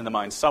around in the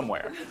mind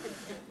somewhere.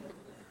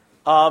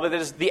 But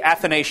there's the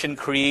Athanasian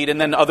Creed,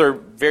 and then other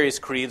various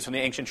creeds from the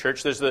ancient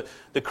church. There's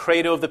the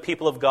Credo of the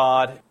People of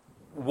God,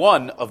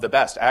 one of the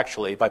best,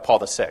 actually, by Paul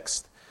VI,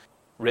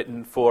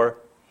 written for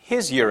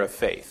his year of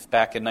faith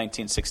back in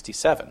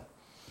 1967,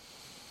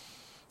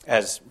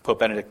 as Pope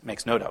Benedict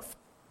makes note of.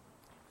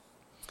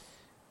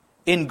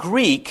 In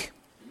Greek,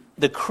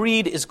 the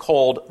creed is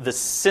called the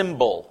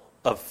symbol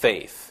of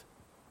faith.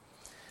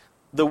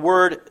 The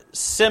word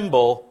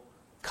symbol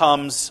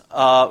comes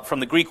from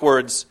the Greek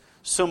words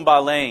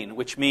symbalein,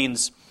 which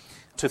means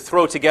to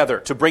throw together,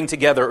 to bring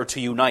together, or to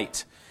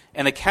unite.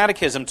 And the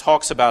Catechism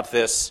talks about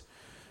this.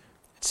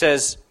 It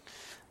says,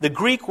 the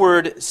Greek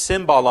word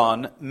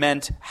symbolon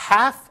meant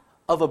half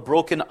of a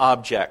broken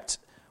object.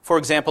 For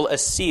example, a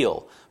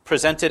seal,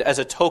 presented as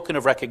a token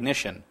of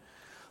recognition.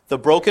 The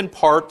broken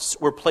parts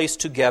were placed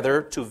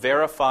together to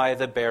verify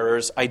the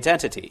bearer's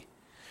identity.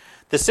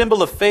 The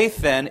symbol of faith,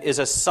 then, is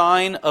a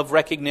sign of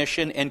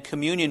recognition and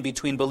communion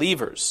between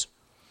believers.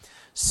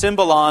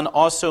 Symbolon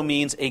also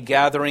means a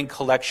gathering,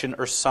 collection,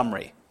 or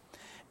summary.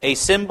 A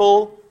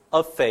symbol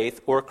of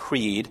faith, or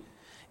creed,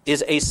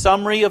 is a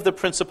summary of the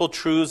principal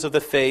truths of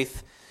the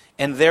faith,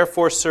 and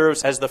therefore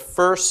serves as the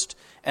first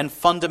and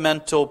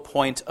fundamental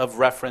point of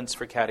reference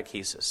for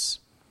catechesis.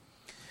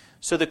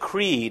 So the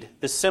creed,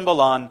 the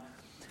symbolon,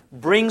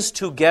 brings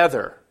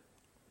together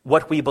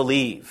what we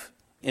believe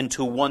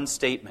into one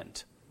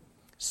statement.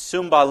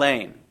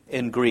 Symbalein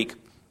in Greek.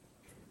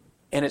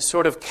 And it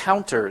sort of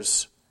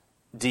counters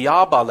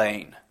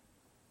diabalein,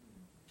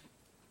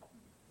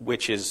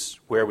 which is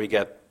where we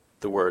get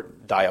the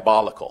word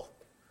diabolical.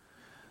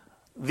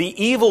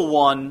 The evil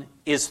one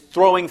is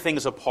throwing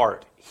things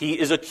apart. He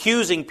is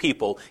accusing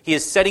people. He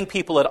is setting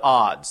people at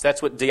odds.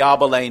 That's what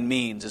diabalein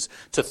means, is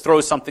to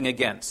throw something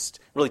against.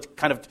 Really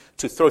kind of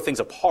to throw things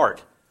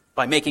apart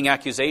by making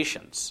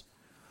accusations.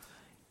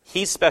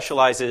 He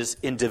specializes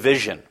in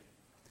division.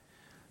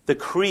 The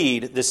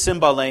creed, the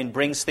symbalein,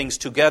 brings things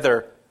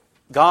together.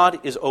 God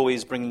is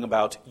always bringing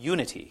about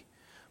unity,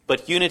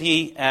 but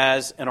unity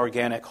as an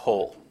organic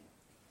whole.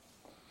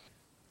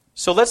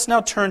 So let's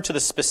now turn to the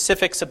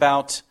specifics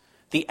about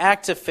the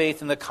act of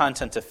faith and the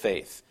content of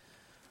faith,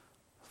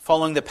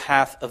 following the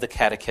path of the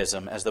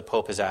Catechism, as the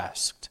Pope has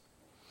asked.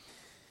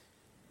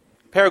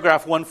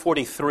 Paragraph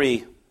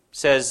 143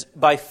 says,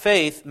 by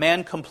faith,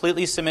 man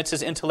completely submits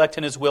his intellect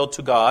and his will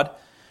to God.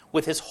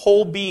 With his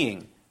whole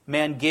being,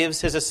 man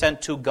gives his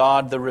assent to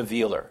God, the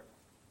revealer.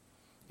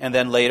 And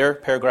then later,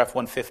 paragraph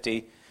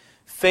 150,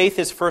 faith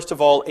is first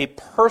of all a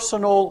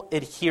personal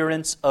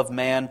adherence of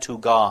man to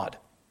God.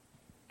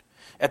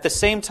 At the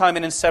same time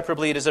and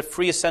inseparably, it is a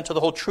free assent to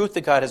the whole truth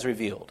that God has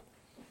revealed.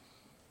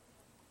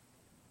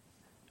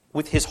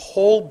 With his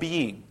whole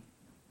being,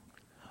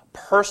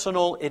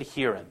 personal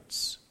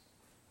adherence.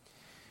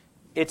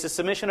 It's a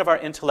submission of our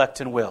intellect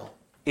and will.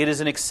 It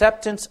is an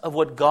acceptance of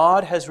what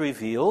God has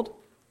revealed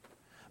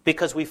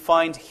because we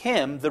find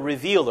him, the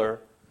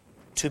revealer,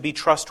 to be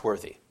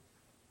trustworthy.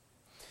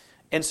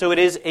 And so it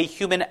is a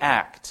human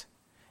act.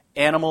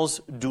 Animals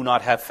do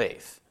not have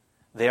faith.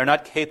 They are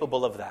not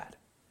capable of that.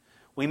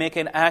 We make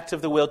an act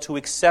of the will to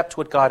accept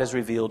what God has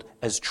revealed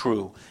as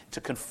true,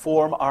 to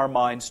conform our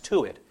minds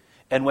to it.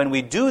 And when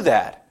we do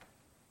that,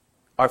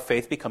 our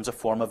faith becomes a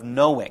form of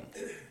knowing.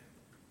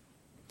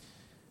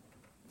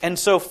 And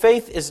so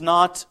faith is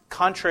not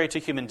contrary to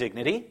human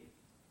dignity.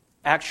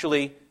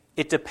 Actually,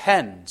 it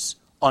depends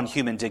on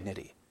human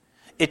dignity.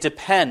 It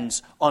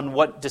depends on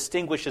what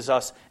distinguishes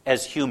us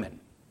as human.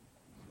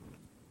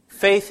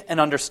 Faith and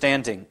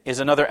understanding is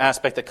another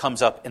aspect that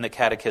comes up in the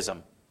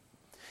Catechism.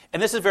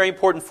 And this is very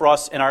important for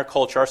us in our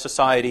culture, our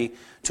society,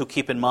 to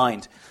keep in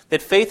mind,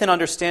 that faith and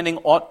understanding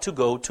ought to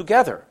go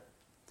together.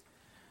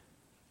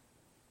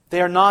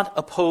 They are not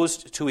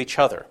opposed to each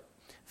other.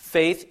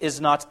 Faith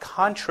is not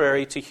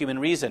contrary to human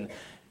reason.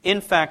 In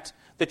fact,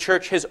 the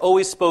Church has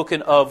always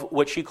spoken of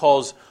what she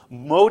calls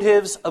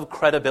motives of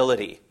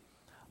credibility.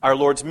 Our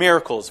Lord's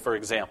miracles, for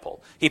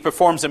example. He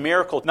performs a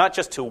miracle not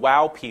just to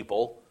wow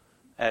people,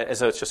 as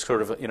though it's just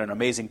sort of an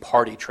amazing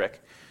party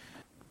trick,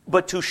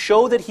 but to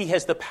show that he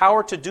has the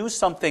power to do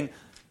something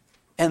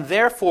and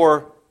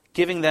therefore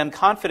giving them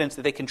confidence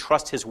that they can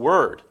trust his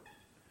word.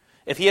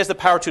 If he has the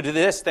power to do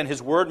this, then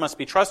his word must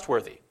be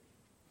trustworthy.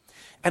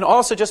 And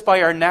also just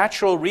by our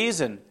natural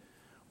reason,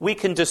 we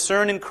can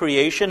discern in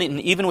creation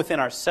and even within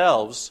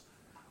ourselves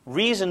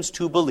reasons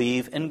to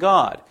believe in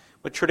God,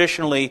 what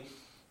traditionally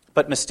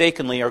but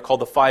mistakenly are called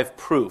the 5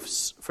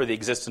 proofs for the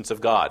existence of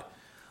God.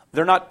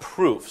 They're not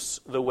proofs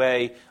the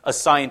way a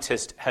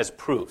scientist has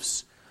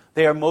proofs.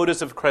 They are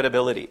motives of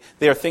credibility.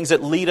 They are things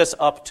that lead us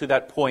up to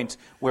that point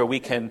where we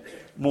can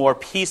more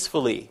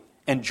peacefully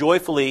and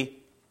joyfully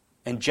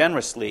and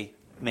generously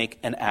make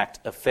an act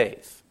of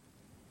faith.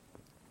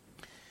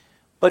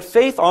 But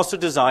faith also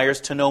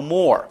desires to know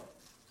more.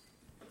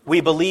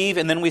 We believe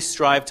and then we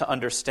strive to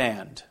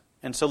understand.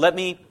 And so let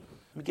me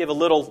give a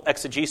little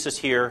exegesis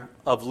here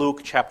of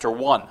Luke chapter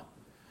 1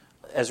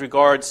 as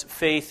regards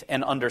faith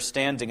and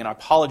understanding. And I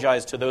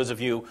apologize to those of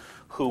you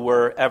who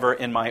were ever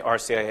in my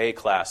RCIA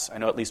class. I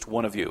know at least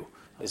one of you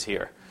is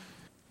here.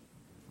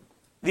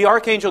 The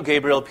Archangel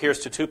Gabriel appears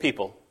to two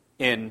people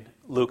in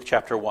Luke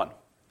chapter 1,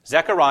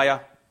 Zechariah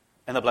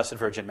and the Blessed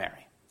Virgin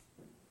Mary.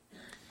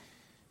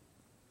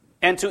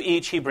 And to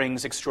each he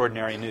brings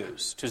extraordinary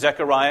news. To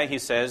Zechariah he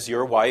says,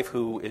 your wife,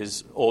 who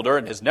is older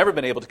and has never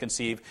been able to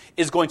conceive,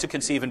 is going to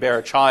conceive and bear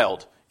a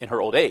child in her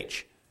old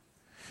age.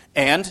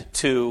 And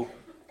to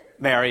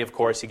Mary, of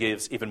course, he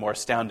gives even more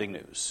astounding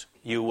news.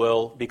 You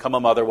will become a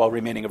mother while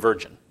remaining a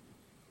virgin.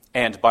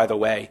 And, by the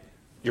way,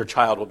 your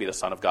child will be the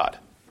Son of God.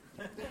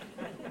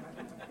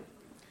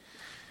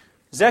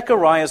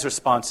 Zechariah's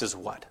response is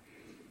what?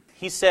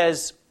 He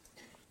says,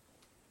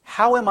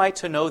 how am I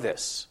to know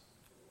this?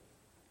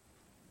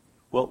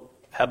 Well,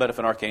 how about if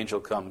an archangel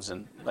comes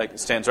and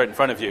stands right in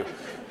front of you?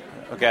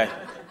 Okay.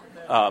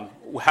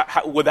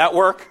 Would that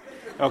work?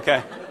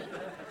 Okay.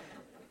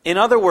 In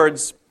other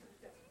words,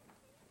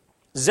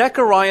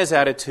 Zechariah's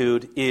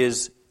attitude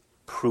is,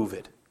 prove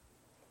it.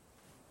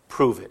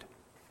 Prove it.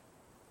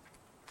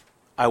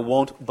 I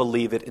won't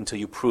believe it until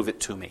you prove it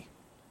to me.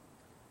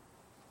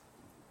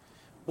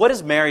 What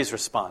is Mary's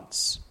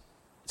response?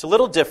 It's a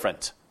little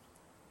different.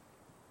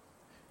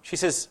 She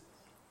says,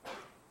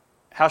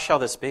 how shall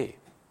this be?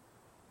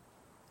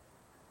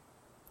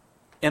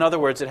 In other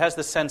words, it has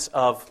the sense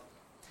of,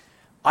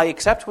 I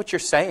accept what you're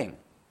saying.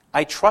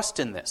 I trust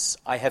in this.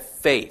 I have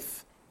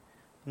faith.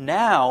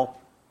 Now,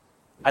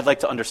 I'd like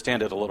to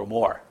understand it a little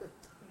more.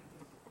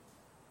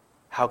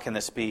 How can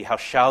this be? How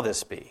shall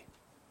this be?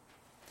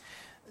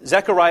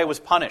 Zechariah was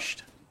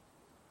punished.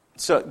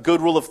 It's a good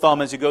rule of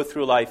thumb as you go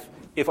through life.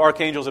 If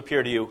archangels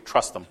appear to you,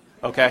 trust them,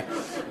 okay?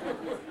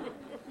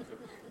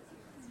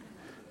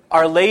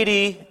 Our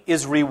Lady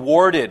is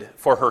rewarded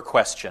for her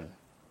question.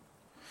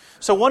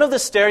 So one of the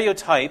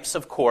stereotypes,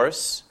 of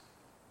course,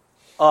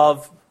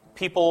 of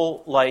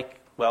people like,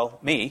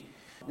 me,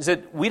 is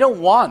that we don't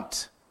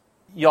want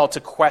y'all to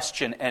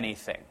question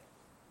anything,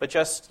 but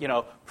just,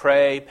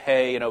 pray,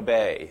 pay, and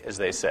obey, as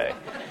they say.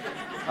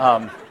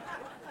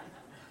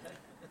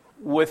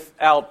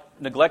 Without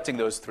neglecting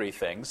those three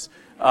things.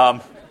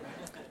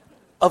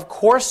 Of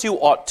course you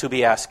ought to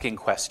be asking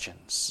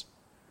questions,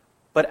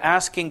 but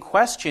asking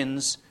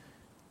questions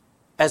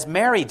as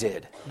Mary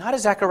did, not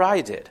as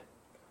Zechariah did.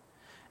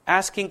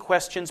 Asking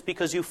questions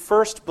because you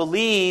first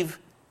believe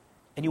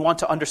and you want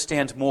to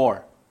understand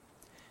more.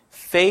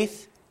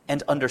 Faith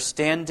and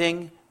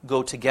understanding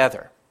go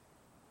together.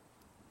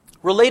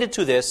 Related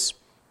to this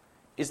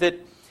is that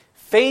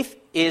faith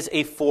is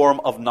a form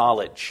of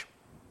knowledge.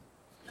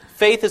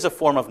 Faith is a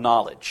form of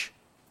knowledge.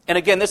 And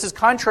again, this is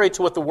contrary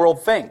to what the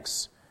world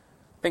thinks.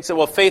 Thinks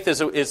that, faith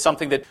is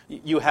something that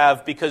you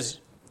have because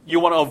you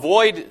want to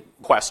avoid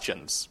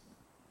questions.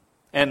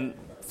 And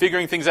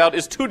figuring things out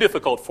is too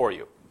difficult for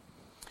you.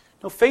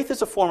 No, faith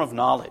is a form of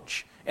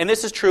knowledge. And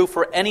this is true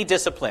for any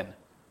discipline,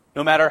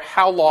 no matter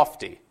how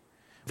lofty.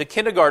 The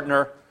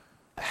kindergartner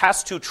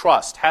has to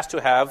trust, has to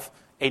have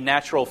a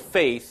natural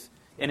faith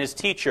in his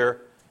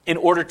teacher in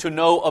order to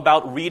know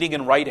about reading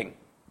and writing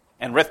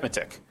and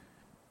arithmetic.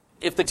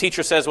 If the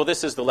teacher says,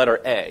 this is the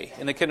letter A,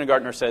 and the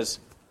kindergartner says,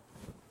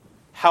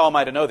 how am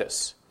I to know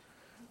this?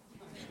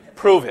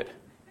 Prove it.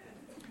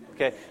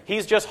 Okay?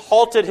 He's just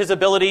halted his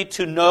ability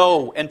to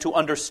know and to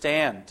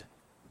understand.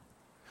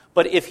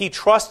 But if he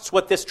trusts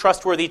what this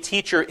trustworthy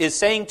teacher is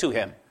saying to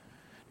him,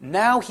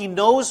 now he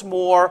knows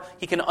more,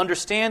 he can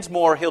understand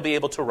more, he'll be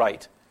able to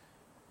write.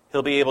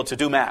 He'll be able to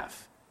do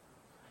math.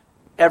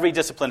 Every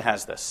discipline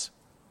has this.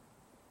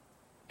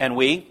 And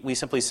we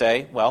simply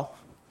say,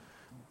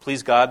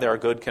 please God, there are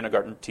good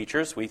kindergarten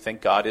teachers. We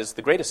think God is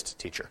the greatest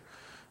teacher.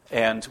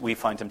 And we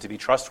find him to be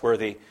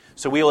trustworthy.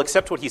 So we will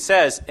accept what he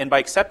says, and by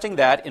accepting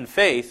that in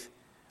faith,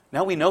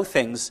 now we know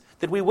things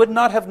that we would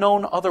not have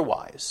known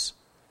otherwise.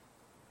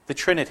 The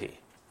Trinity,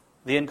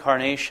 the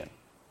Incarnation,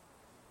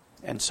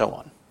 and so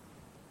on.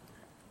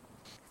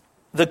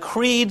 The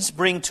creeds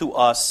bring to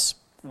us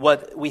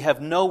what we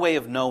have no way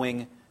of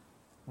knowing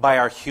by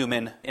our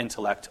human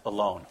intellect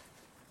alone.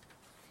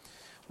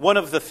 One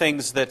of the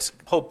things that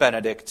Pope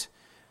Benedict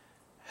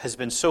has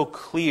been so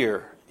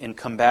clear in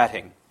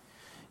combating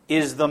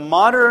is the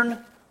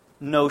modern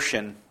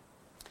notion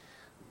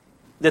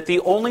that the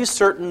only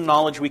certain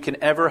knowledge we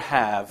can ever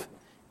have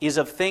is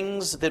of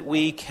things that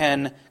we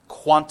can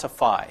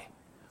quantify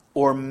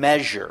or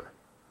measure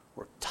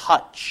or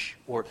touch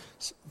or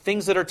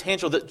things that are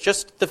tangible, that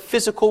just the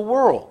physical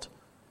world.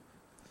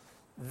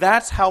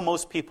 That's how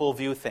most people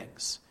view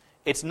things.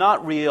 It's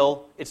not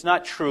real, it's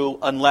not true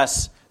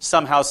unless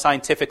somehow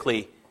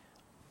scientifically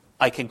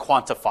I can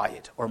quantify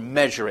it or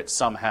measure it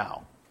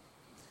somehow.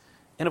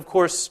 And of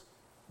course,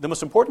 the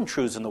most important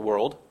truths in the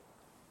world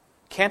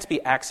can't be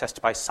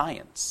accessed by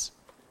science,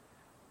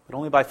 but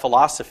only by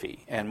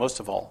philosophy, and most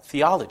of all,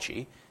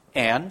 theology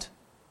and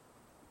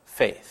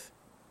faith.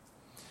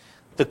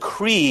 The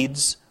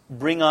creeds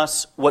bring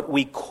us what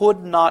we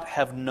could not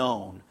have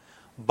known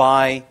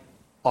by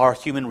our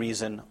human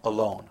reason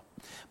alone.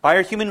 By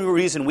our human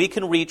reason, we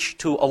can reach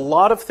to a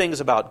lot of things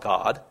about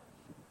God,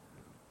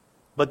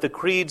 but the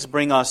creeds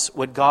bring us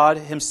what God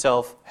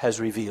himself has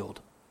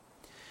revealed.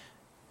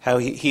 How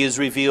he is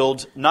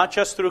revealed not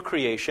just through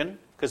creation,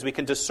 because we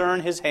can discern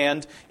his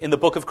hand in the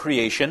book of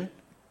creation,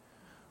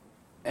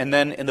 and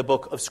then in the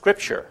book of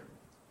Scripture,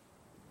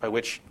 by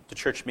which the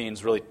church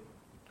means really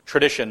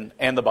tradition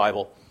and the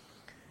Bible.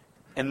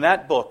 In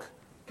that book,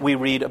 we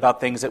read about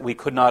things that we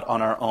could not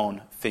on our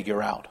own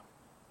figure out.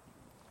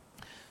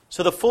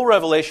 So the full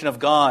revelation of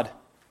God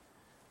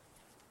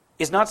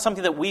is not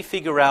something that we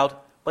figure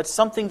out, but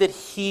something that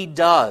he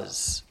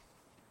does.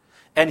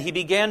 And he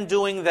began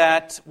doing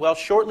that,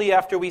 shortly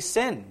after we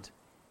sinned.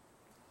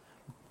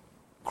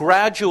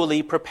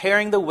 Gradually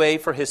preparing the way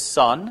for his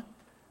Son,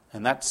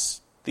 and that's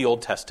the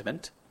Old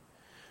Testament.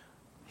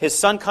 His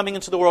Son coming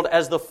into the world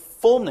as the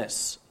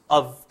fullness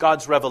of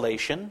God's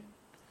revelation,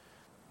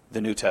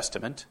 the New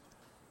Testament.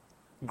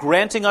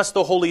 Granting us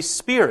the Holy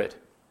Spirit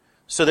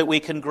so that we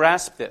can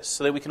grasp this,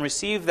 so that we can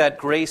receive that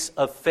grace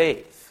of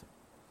faith.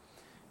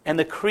 And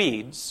the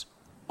creeds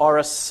are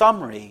a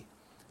summary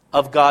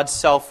of God's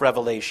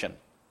self-revelation.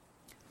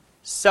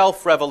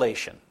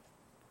 Self-revelation.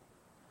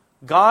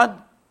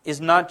 God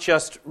is not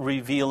just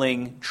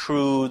revealing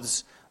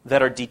truths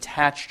that are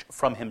detached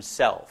from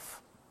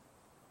himself.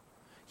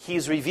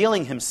 He's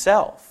revealing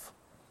himself.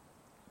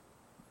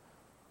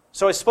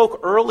 So I spoke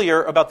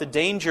earlier about the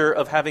danger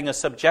of having a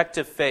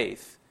subjective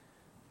faith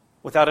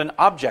without an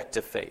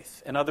objective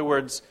faith. In other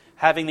words,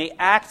 having the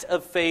act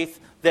of faith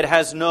that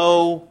has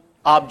no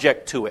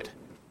object to it.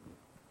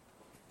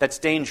 That's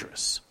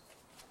dangerous.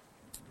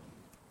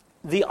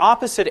 The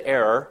opposite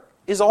error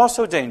is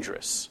also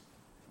dangerous.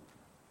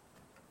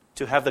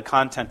 To have the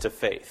content of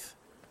faith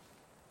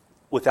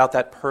without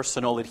that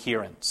personal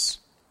adherence.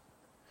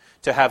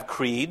 To have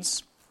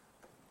creeds,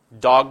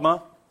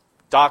 dogma,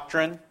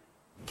 doctrine,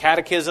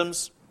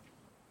 catechisms,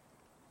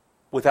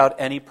 without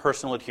any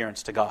personal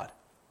adherence to God.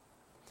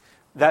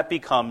 That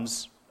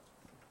becomes,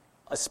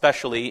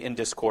 especially in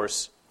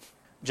discourse,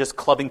 just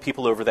clubbing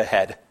people over the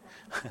head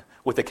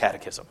with the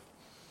catechism,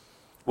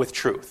 with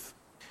truth.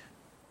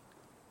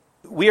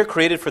 We are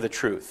created for the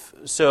truth,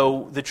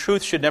 so the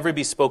truth should never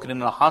be spoken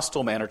in a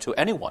hostile manner to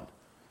anyone.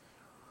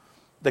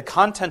 The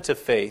content of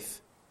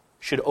faith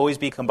should always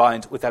be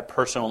combined with that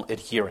personal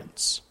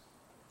adherence.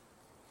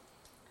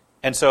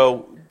 And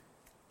so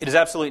it is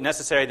absolutely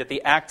necessary that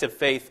the act of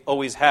faith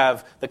always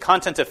have the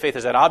content of faith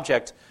as that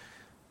object,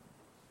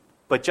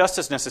 but just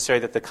as necessary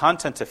that the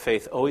content of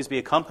faith always be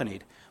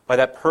accompanied by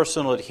that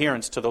personal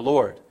adherence to the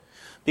Lord.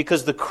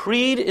 Because the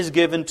creed is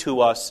given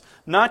to us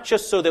not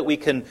just so that we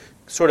can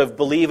sort of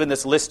believe in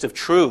this list of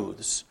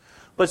truths,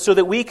 but so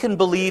that we can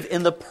believe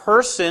in the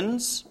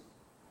persons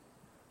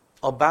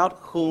about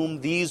whom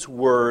these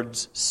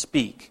words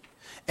speak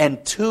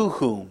and to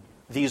whom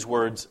these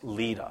words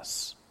lead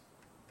us.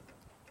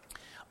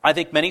 I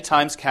think many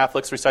times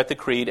Catholics recite the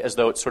creed as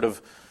though it's sort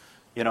of,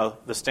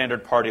 the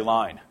standard party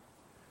line.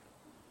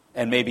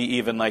 And maybe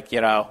even like,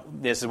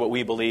 this is what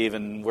we believe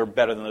and we're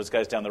better than those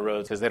guys down the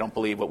road because they don't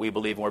believe what we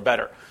believe and we're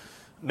better.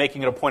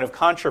 Making it a point of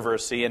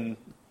controversy, and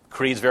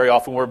creeds very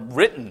often were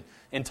written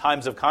in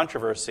times of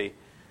controversy.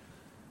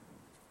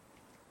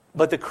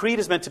 But the creed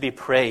is meant to be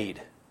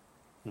prayed,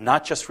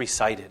 not just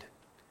recited.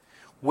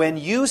 When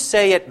you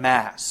say at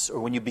Mass or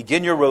when you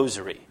begin your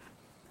rosary,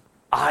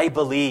 I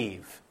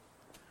believe,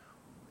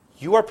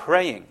 you are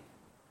praying.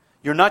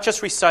 You're not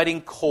just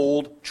reciting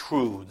cold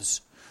truths.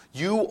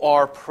 You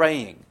are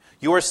praying.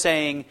 You are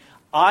saying,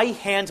 I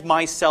hand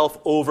myself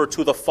over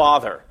to the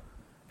Father.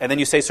 And then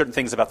you say certain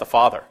things about the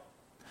Father.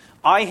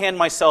 I hand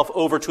myself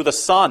over to the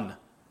Son.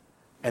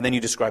 And then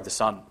you describe the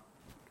Son.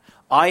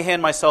 I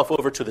hand myself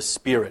over to the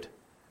Spirit.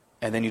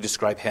 And then you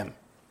describe Him.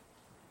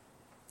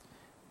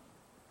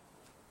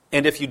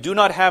 And if you do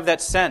not have that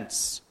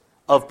sense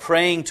of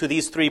praying to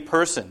these three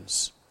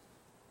persons,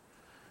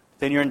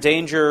 then you're in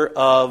danger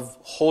of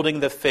holding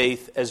the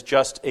faith as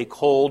just a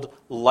cold,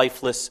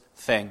 lifeless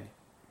thing.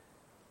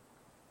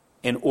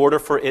 In order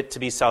for it to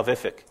be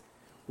salvific,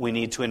 we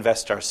need to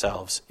invest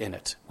ourselves in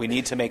it. We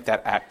need to make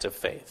that act of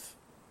faith.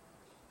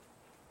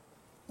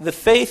 The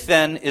faith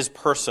then is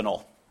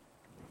personal.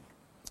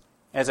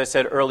 As I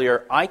said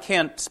earlier, I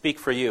can't speak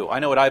for you. I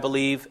know what I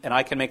believe, and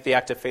I can make the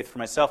act of faith for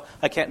myself.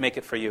 I can't make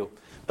it for you.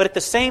 But at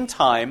the same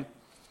time,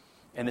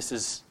 and this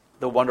is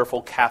the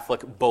wonderful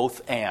Catholic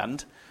both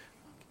and,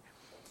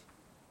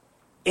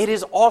 it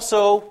is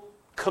also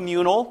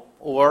communal,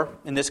 or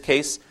in this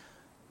case,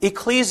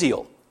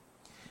 ecclesial.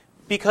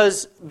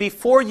 Because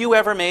before you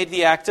ever made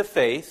the act of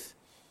faith,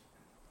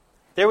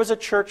 there was a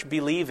church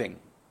believing.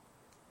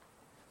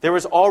 There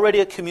was already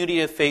a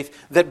community of faith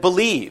that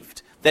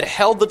believed, that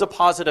held the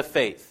deposit of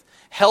faith,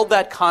 held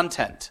that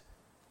content.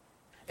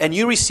 and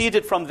you received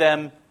it from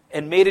them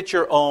and made it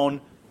your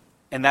own,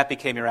 and that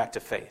became your act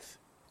of faith.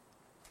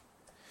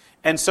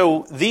 And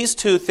so these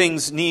two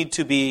things need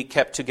to be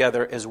kept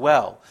together as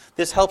well.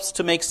 This helps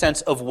to make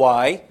sense of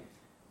why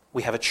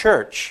we have a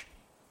church.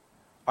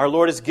 Our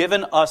Lord has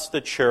given us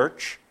the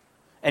church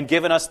and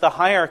given us the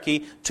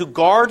hierarchy to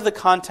guard the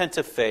content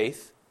of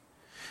faith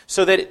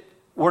so that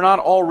we're not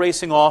all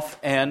racing off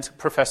and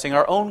professing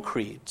our own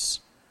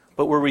creeds,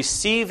 but we're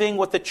receiving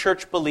what the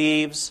church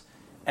believes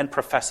and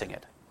professing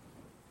it.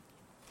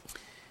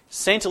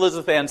 St.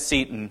 Elizabeth Ann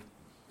Seton,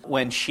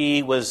 when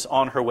she was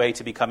on her way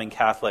to becoming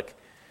Catholic,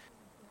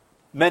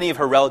 many of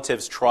her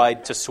relatives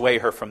tried to sway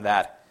her from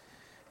that.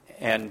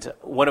 And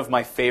one of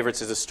my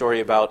favorites is a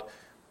story about,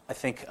 I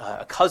think,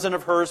 a cousin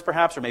of hers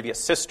perhaps, or maybe a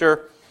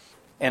sister,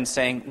 and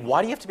saying,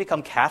 why do you have to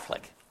become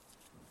Catholic?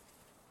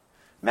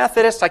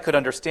 Methodists I could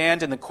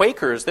understand, and the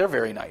Quakers, they're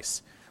very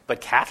nice. But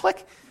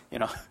Catholic?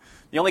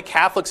 The only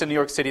Catholics in New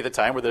York City at the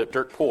time were the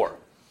dirt poor.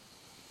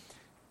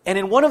 And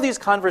in one of these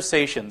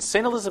conversations,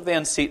 St. Elizabeth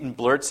Ann Seton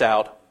blurts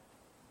out,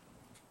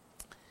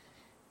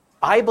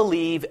 I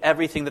believe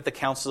everything that the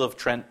Council of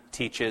Trent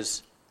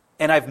teaches,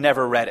 and I've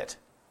never read it.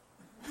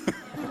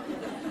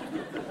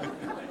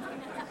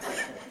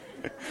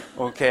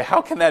 Okay,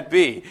 how can that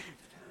be?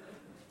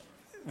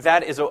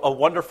 That is a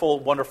wonderful,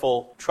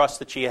 wonderful trust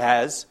that she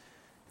has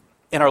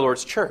in our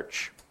Lord's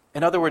church.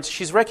 In other words,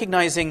 she's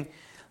recognizing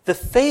the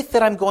faith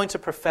that I'm going to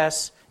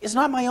profess is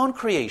not my own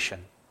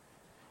creation.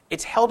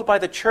 It's held by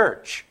the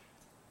church,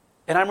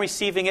 and I'm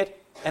receiving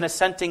it and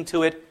assenting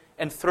to it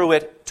and through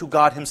it to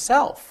God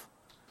himself.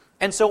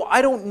 And so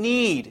I don't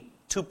need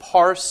to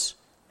parse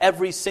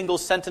every single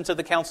sentence of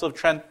the Council of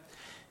Trent.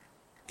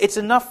 It's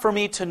enough for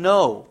me to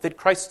know that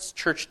Christ's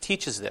church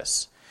teaches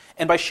this.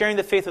 And by sharing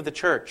the faith of the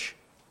church,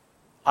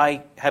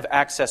 I have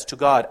access to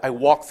God. I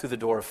walk through the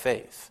door of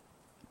faith.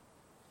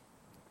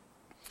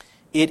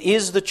 It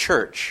is the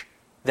church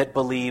that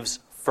believes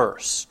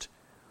first.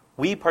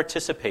 We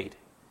participate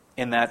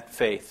in that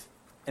faith,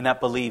 in that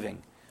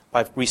believing,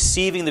 by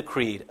receiving the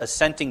creed,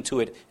 assenting to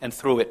it, and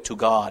through it to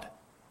God.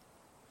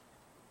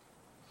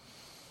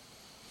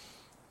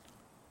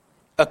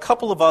 A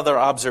couple of other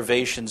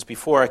observations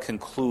before I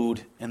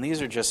conclude, and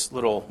these are just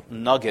little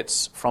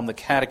nuggets from the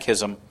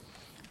Catechism.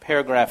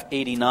 Paragraph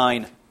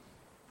 89.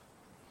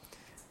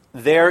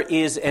 There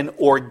is an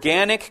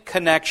organic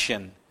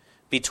connection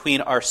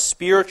between our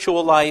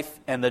spiritual life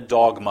and the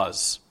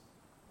dogmas.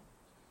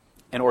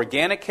 An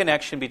organic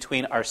connection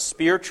between our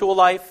spiritual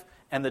life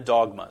and the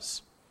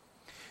dogmas.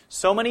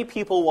 So many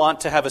people want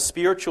to have a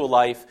spiritual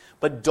life,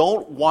 but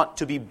don't want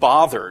to be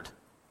bothered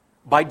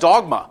by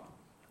dogma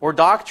or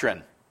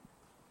doctrine.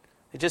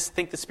 They just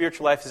think the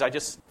spiritual life is, I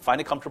just find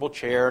a comfortable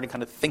chair and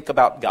kind of think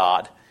about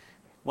God.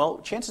 Well,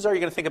 chances are you're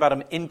going to think about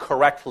him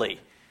incorrectly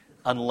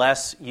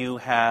unless you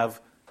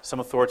have some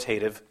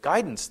authoritative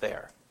guidance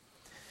there.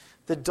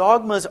 The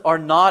dogmas are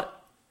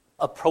not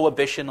a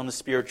prohibition on the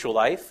spiritual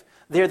life.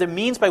 They're the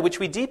means by which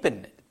we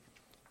deepen it.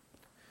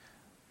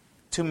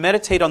 To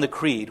meditate on the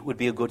creed would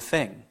be a good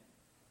thing.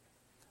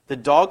 The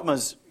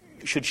dogmas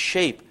should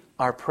shape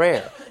our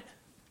prayer.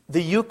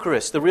 The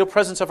Eucharist, the real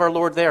presence of our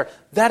Lord there,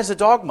 that is a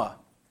dogma.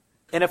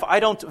 And if I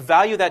don't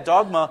value that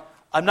dogma,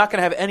 I'm not going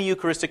to have any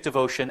Eucharistic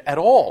devotion at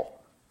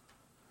all.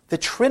 The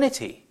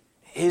Trinity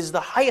is the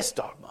highest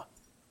dogma.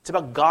 It's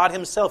about God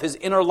himself, his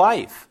inner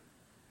life.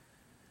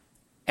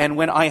 And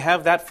when I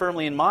have that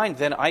firmly in mind,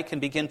 then I can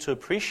begin to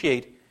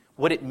appreciate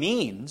what it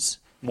means,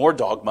 more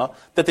dogma,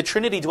 that the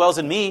Trinity dwells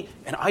in me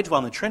and I dwell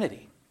in the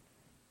Trinity.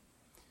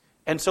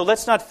 And so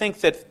let's not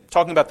think that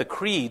talking about the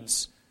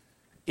creeds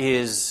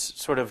is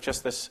sort of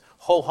just this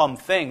ho-hum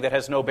thing that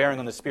has no bearing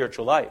on the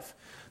spiritual life.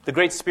 The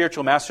great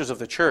spiritual masters of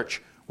the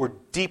church were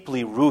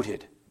deeply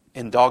rooted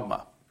in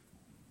dogma.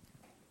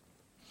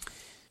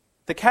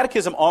 The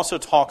Catechism also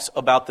talks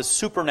about the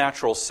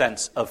supernatural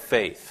sense of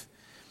faith.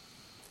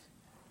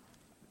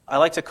 I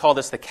like to call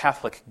this the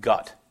Catholic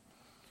gut,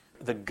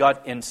 the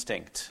gut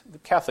instinct. The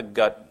Catholic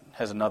gut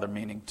has another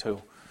meaning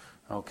too.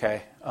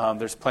 Okay,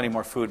 there's plenty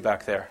more food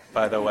back there,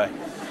 by the way.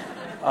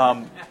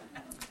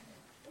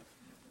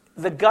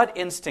 The gut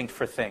instinct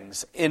for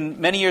things. In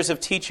many years of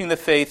teaching the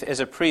faith as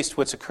a priest,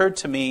 what's occurred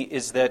to me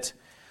is that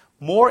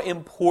more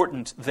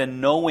important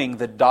than knowing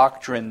the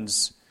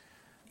doctrines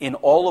in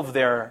all of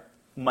their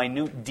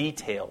minute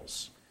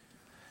details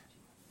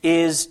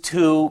is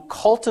to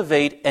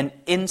cultivate an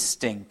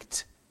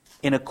instinct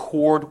in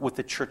accord with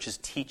the church's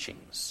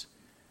teachings,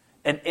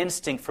 an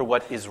instinct for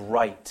what is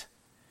right.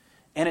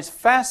 And it's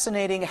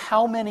fascinating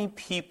how many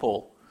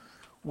people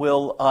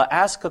will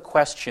ask a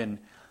question,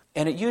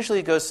 and it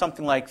usually goes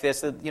something like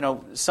this.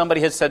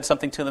 Somebody has said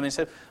something to them, and they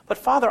said, "But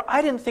Father,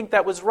 I didn't think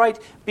that was right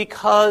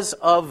because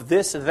of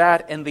this,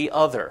 that, and the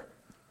other.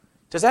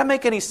 Does that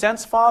make any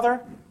sense,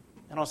 Father?"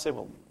 And I'll say,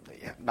 well,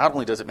 yeah, not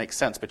only does it make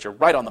sense, but you're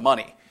right on the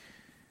money.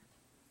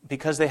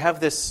 Because they have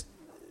this,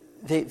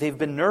 they've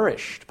been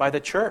nourished by the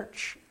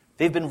church.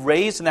 They've been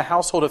raised in the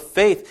household of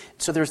faith.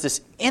 So there's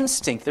this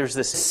instinct, there's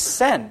this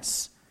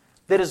sense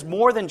that is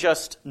more than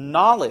just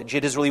knowledge.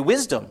 It is really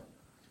wisdom.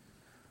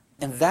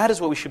 And that is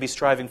what we should be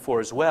striving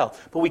for as well.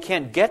 But we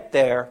can't get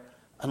there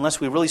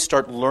unless we really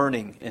start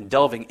learning and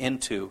delving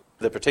into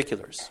the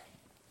particulars.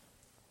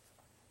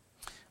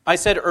 I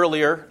said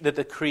earlier that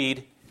the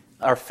creed,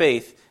 our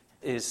faith,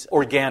 is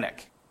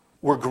organic.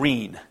 We're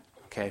green,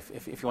 okay,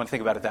 if you want to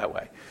think about it that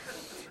way.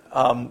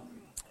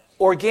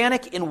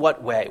 Organic in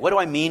what way? What do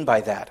I mean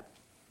by that?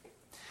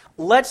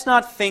 Let's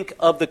not think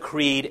of the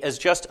creed as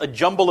just a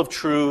jumble of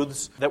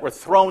truths that were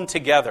thrown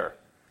together.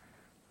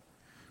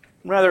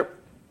 Rather,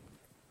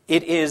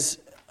 it is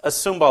a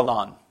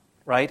symbolon,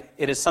 right?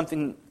 It is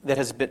something that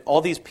has been,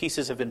 all these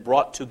pieces have been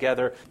brought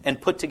together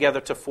and put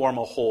together to form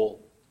a whole.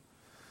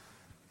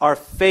 Our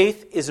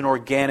faith is an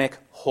organic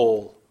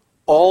whole.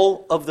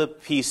 All of the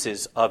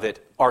pieces of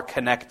it are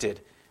connected.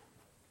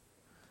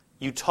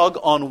 You tug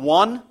on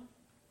one,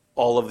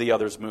 all of the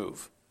others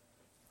move.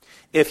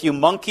 If you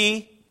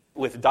monkey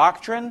with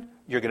doctrine,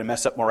 you're going to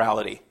mess up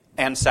morality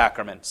and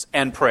sacraments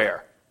and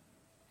prayer.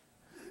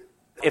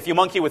 If you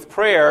monkey with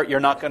prayer, you're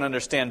not going to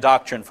understand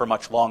doctrine for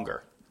much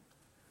longer,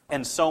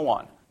 and so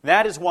on.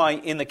 That is why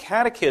in the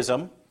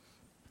Catechism,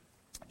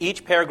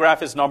 each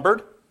paragraph is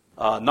numbered,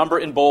 number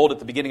in bold at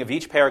the beginning of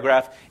each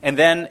paragraph, and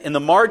then in the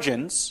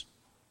margins,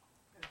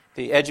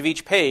 the edge of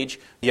each page,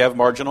 you have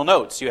marginal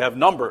notes. You have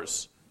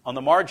numbers on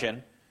the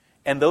margin,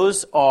 and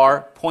those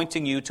are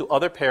pointing you to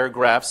other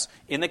paragraphs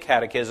in the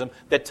Catechism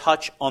that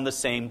touch on the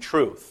same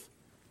truth.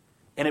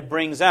 And it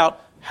brings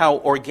out how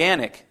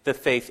organic the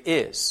faith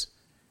is.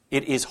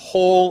 It is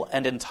whole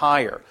and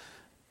entire.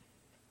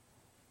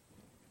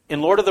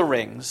 In Lord of the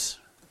Rings,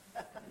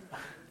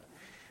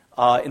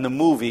 in the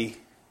movie,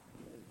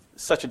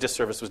 such a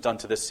disservice was done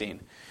to this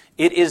scene.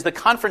 It is the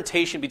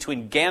confrontation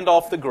between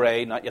Gandalf the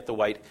Grey, not yet the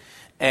White,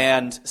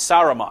 and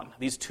Saruman,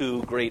 these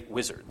two great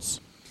wizards.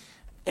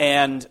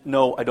 And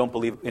no, I don't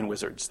believe in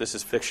wizards. This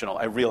is fictional.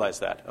 I realize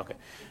that. Okay.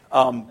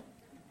 And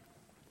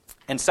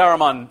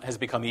Saruman has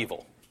become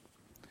evil.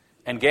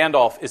 And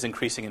Gandalf is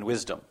increasing in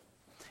wisdom.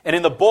 And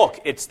in the book,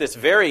 it's this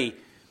very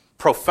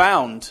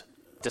profound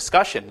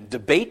discussion,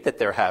 debate that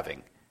they're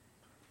having.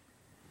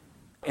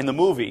 In the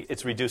movie,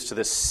 it's reduced to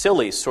this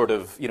silly sort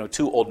of,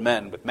 two old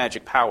men with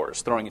magic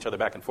powers throwing each other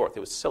back and forth. It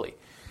was silly.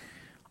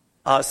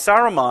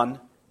 Saruman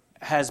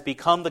has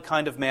become the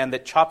kind of man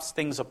that chops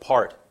things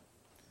apart.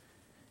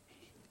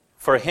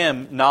 For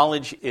him,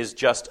 knowledge is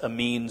just a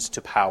means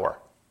to power.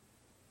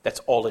 That's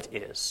all it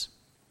is.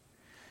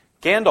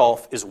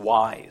 Gandalf is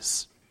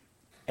wise,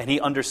 and he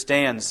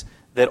understands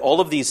that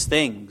all of these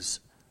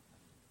things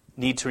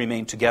need to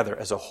remain together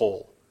as a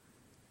whole.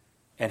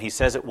 And he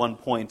says at one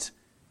point,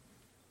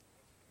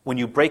 when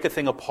you break a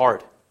thing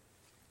apart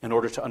in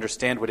order to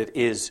understand what it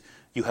is,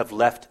 you have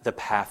left the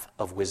path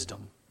of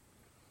wisdom.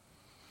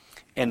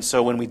 And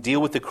so when we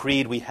deal with the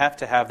creed, we have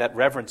to have that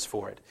reverence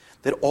for it,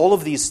 that all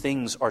of these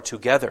things are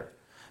together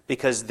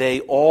because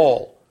they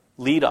all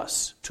lead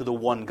us to the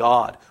one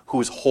God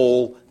who is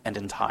whole and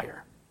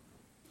entire.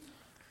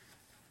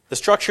 The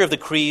structure of the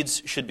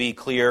creeds should be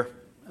clear.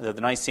 The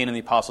Nicene and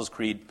the Apostles'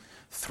 Creed,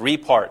 3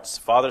 parts,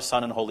 Father,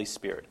 Son, and Holy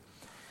Spirit.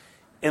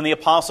 In the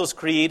Apostles'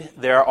 Creed,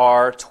 there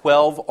are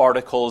 12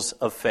 articles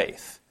of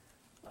faith,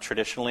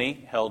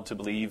 traditionally held to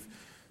believe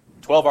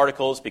 12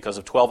 articles because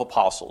of 12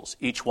 apostles.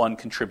 Each one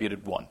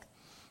contributed one.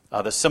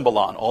 The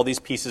symbolon, all these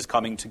pieces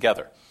coming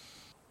together.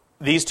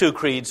 These 2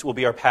 creeds will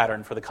be our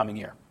pattern for the coming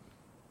year.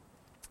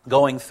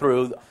 Going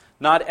through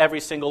not every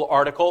single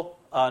article,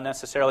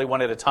 necessarily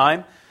one at a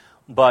time,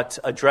 but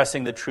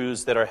addressing the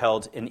truths that are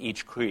held in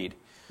each creed.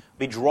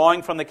 Be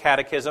drawing from the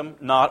Catechism,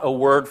 not a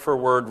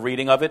word-for-word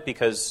reading of it,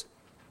 because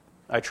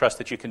I trust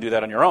that you can do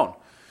that on your own.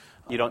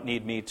 You don't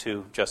need me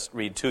to just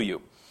read to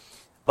you.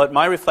 But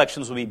my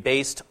reflections will be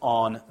based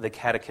on the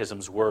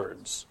Catechism's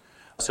words,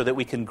 so that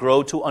we can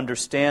grow to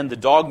understand the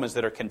dogmas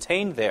that are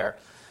contained there,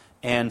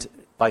 and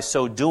by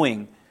so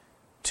doing,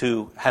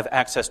 to have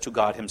access to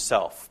God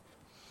Himself.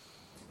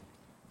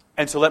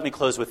 And so let me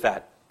close with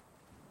that.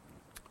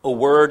 A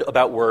word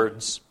about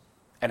words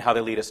and how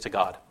they lead us to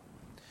God.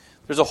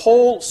 There's a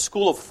whole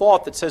school of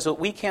thought that says that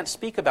we can't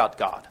speak about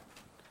God,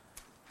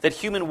 that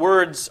human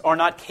words are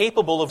not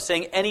capable of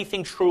saying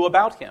anything true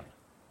about Him.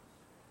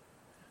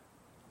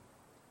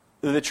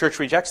 The Church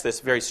rejects this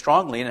very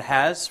strongly, and it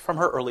has from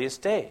her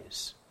earliest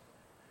days.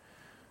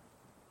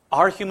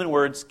 Our human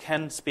words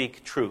can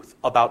speak truth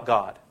about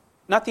God.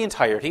 Not the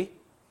entirety,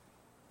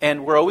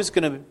 and we're always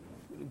going to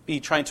be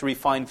trying to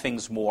refine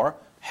things more,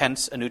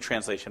 hence a new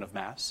translation of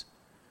Mass.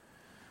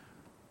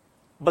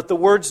 But the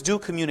words do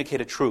communicate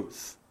a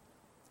truth.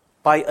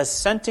 By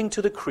assenting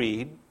to the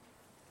creed,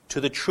 to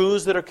the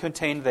truths that are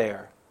contained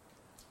there,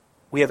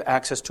 we have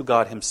access to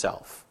God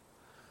Himself.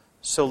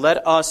 So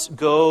let us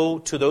go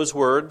to those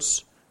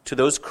words, to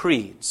those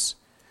creeds,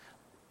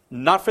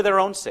 not for their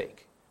own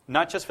sake,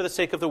 not just for the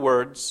sake of the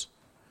words,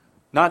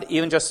 not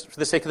even just for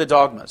the sake of the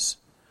dogmas,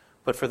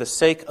 but for the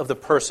sake of the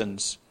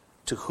persons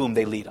to whom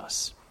they lead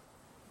us.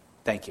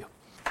 Thank you.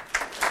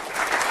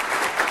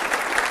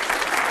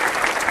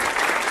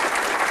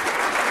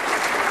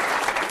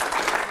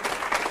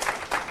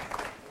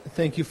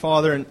 Thank you,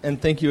 Father,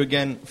 and thank you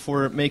again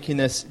for making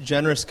this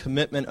generous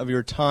commitment of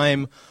your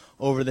time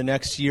over the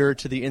next year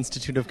to the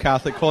Institute of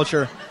Catholic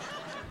Culture,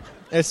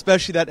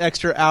 especially that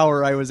extra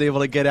hour I was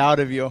able to get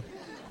out of you.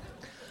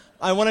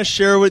 I want to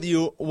share with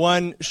you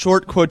one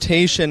short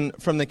quotation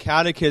from the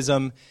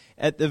Catechism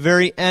at the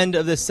very end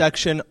of the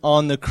section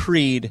on the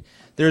Creed.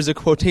 There's a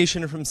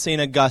quotation from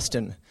St.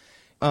 Augustine.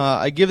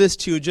 I give this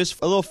to you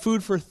just a little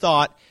food for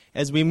thought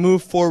as we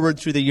move forward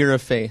through the year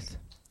of faith.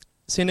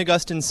 St.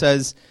 Augustine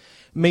says,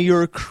 "May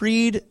your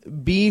creed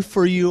be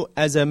for you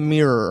as a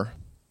mirror.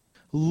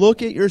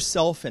 Look at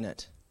yourself in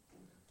it.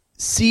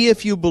 See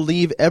if you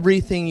believe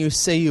everything you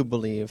say you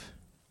believe,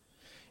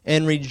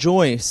 and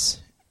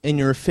rejoice in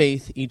your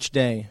faith each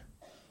day."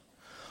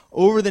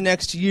 Over the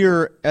next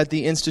year at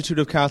the Institute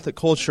of Catholic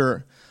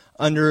Culture,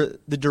 under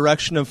the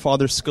direction of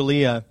Father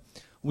Scalia,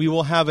 we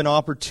will have an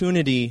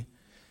opportunity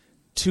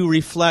to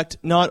reflect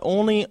not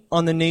only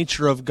on the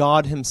nature of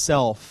God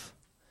himself,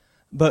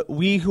 but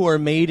we who are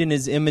made in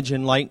his image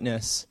and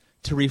likeness,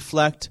 to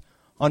reflect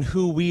on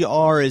who we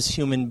are as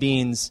human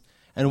beings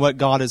and what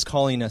God is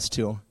calling us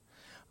to.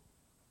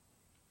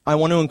 I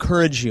want to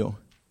encourage you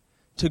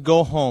to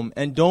go home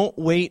and don't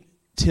wait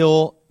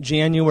till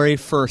January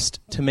 1st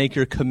to make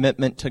your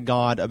commitment to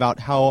God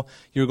about how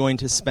you're going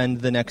to spend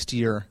the next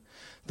year.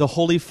 The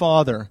Holy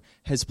Father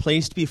has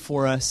placed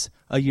before us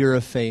a year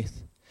of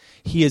faith.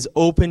 He has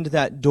opened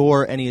that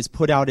door and he has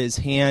put out his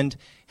hand,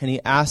 and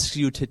he asks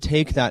you to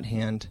take that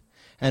hand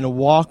and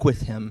walk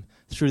with him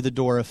through the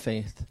door of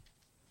faith.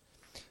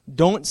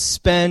 Don't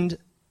spend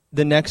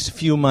the next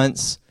few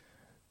months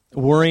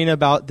worrying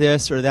about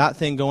this or that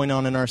thing going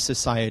on in our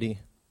society.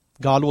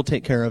 God will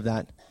take care of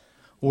that.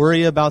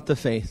 Worry about the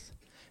faith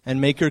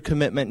and make your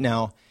commitment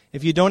now.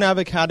 If you don't have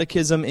a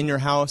catechism in your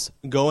house,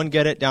 go and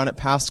get it down at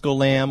Paschal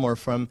Lamb or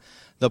from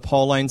the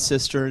Pauline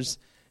Sisters.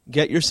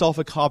 Get yourself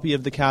a copy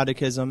of the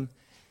catechism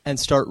and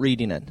start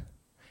reading it.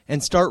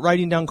 And start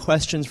writing down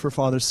questions for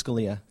Father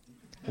Scalia.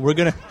 We're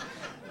going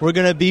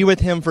to be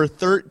with him for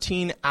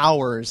 13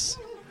 hours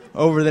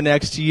over the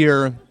next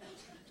year,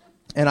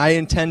 and I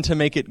intend to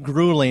make it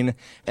grueling.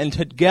 And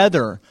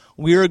together,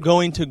 we are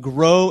going to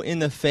grow in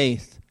the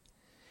faith.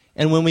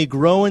 And when we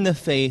grow in the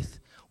faith,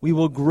 we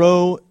will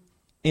grow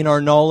in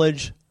our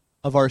knowledge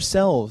of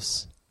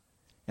ourselves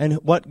and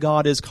what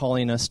God is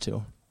calling us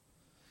to.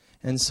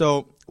 And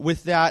so,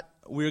 with that,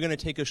 we're going to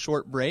take a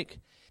short break.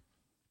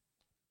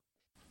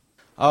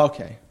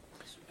 Okay.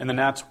 And the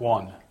Nats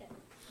won.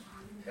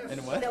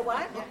 And what? The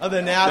what? Oh,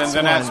 the Nats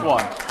The Nats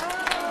won.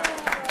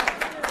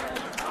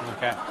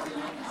 Okay.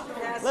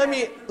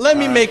 Let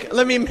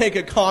me make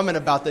a comment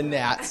about the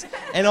Nats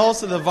and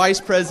also the vice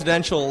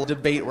presidential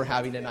debate we're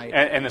having tonight.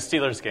 And the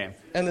Steelers game.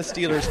 And the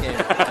Steelers game.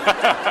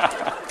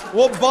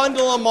 We'll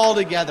bundle them all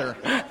together.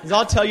 'Cause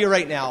I'll tell you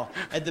right now,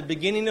 at the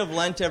beginning of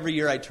Lent every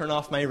year, I turn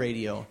off my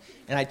radio,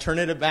 and I turn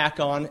it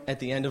back on at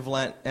the end of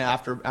Lent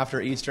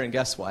after Easter, and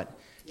guess what?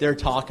 They're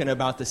talking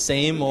about the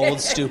same old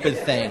stupid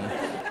thing.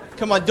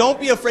 Come on, don't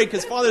be afraid,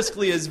 because Father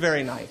Scalia is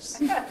very nice.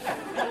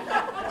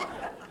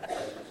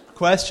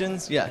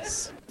 Questions?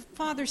 Yes.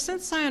 Father,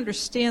 since I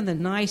understand the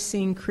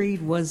Nicene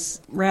Creed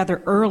was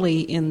rather early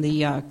in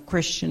the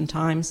Christian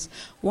times,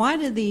 why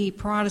did the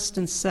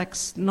Protestant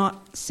sects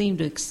not seem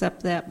to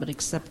accept that, but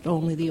accept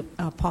only the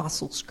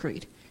Apostles'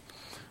 Creed?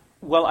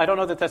 Well, I don't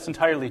know that that's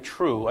entirely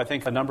true. I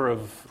think a number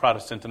of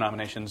Protestant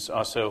denominations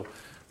also,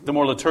 the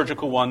more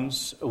liturgical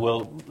ones,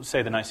 will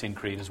say the Nicene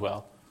Creed as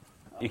well.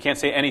 You can't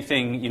say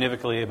anything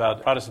univocally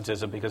about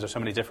Protestantism because there's so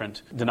many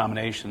different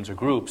denominations or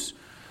groups.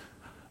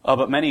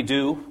 But many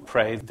do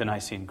pray the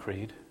Nicene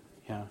Creed.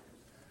 Yeah.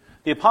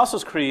 The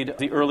Apostles' Creed,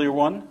 the earlier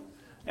one,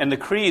 and the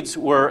creeds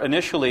were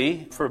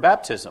initially for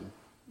baptism.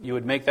 You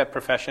would make that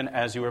profession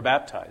as you were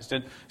baptized.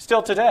 And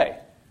still today,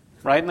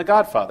 right? In The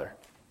Godfather,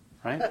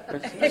 right?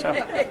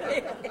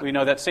 So, we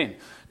know that scene.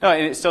 No,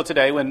 and it's still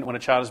today when a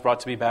child is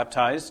brought to be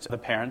baptized, the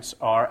parents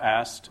are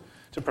asked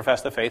to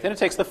profess the faith. And it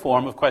takes the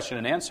form of question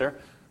and answer,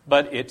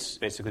 but it's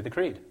basically the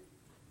creed.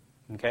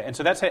 Okay, and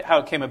so that's how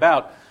it came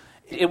about.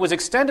 It was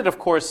extended, of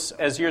course,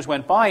 as years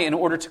went by in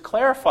order to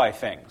clarify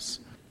things.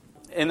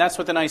 And that's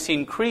what the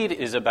Nicene Creed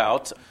is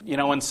about. You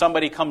know, when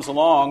somebody comes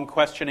along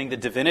questioning the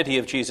divinity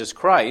of Jesus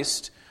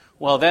Christ,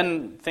 well,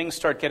 then things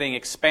start getting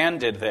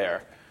expanded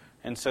there.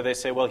 And so they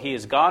say, well, he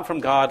is God from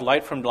God,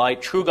 light from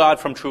light, true God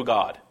from true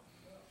God.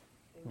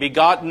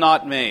 Begotten,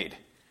 not made.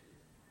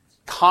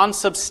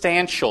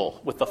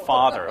 Consubstantial with the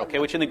Father, okay,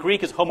 which in the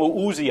Greek is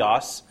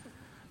homoousios,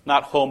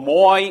 not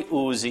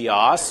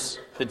homoiousios.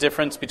 The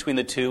difference between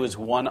the two is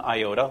one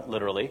iota,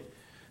 literally.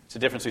 It's the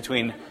difference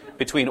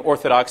between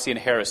orthodoxy and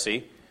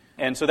heresy.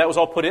 And so that was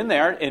all put in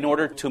there in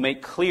order to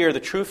make clear the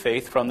true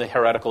faith from the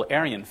heretical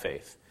Arian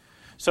faith.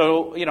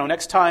 So, you know,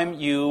 next time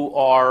you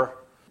are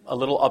a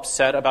little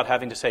upset about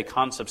having to say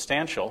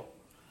consubstantial,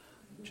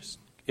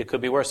 it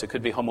could be worse. It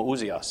could be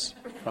homoousios,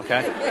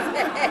 okay?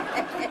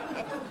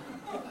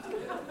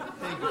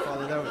 Thank you,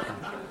 Father.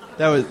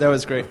 That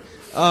was great.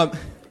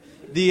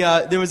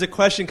 There was a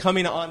question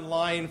coming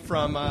online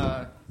from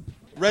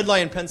Red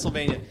Lion,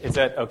 Pennsylvania. Is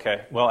that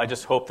okay? Well, I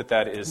just hope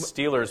that is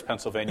Steelers,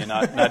 Pennsylvania,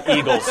 not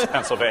Eagles,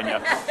 Pennsylvania.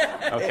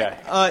 Okay.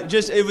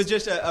 It was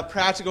just a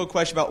practical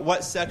question about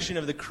what section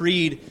of the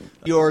creed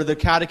or the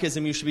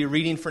catechism you should be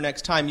reading for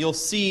next time. You'll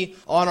see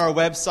on our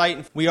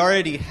website, we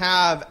already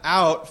have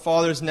out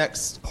Father's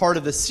next part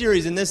of the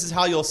series, and this is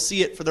how you'll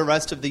see it for the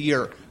rest of the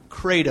year.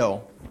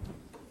 Credo.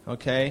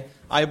 Okay?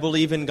 I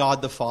believe in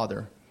God the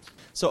Father.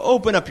 So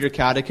open up your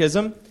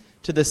catechism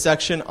to the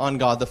section on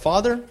God the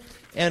Father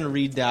and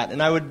read that.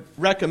 And I would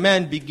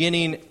recommend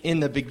beginning in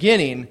the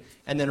beginning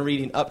and then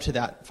reading up to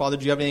that. Father,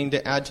 do you have anything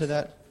to add to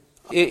that?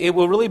 It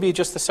will really be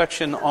just the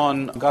section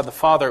on God the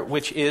Father,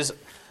 which is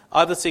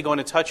obviously going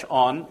to touch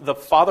on the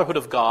fatherhood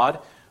of God,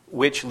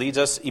 which leads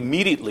us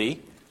immediately,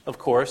 of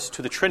course,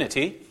 to the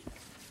Trinity.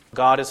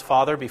 God is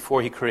Father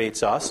before He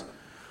creates us.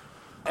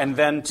 And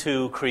then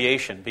to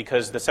creation,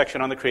 because the section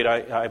on the Creed,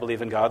 I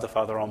believe in God, the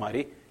Father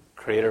Almighty,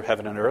 creator of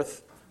heaven and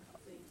earth,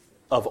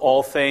 of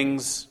all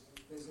things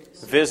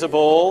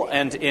visible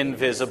and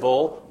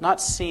invisible, not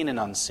seen and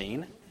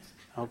unseen,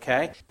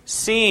 okay?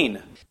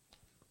 Seen,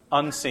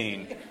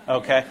 unseen,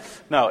 okay?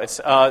 No, it's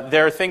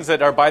there are things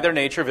that are by their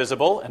nature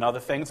visible and other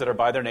things that are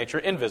by their nature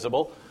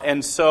invisible.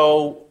 And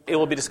so it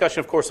will be discussion,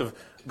 of course, of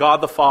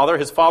God the Father,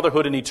 His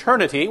fatherhood in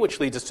eternity,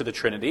 which leads us to the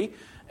Trinity,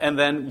 and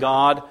then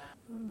God,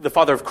 the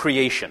Father of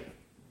creation.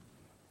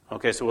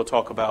 Okay, so we'll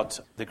talk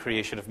about the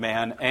creation of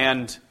man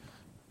and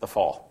the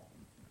fall,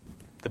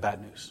 the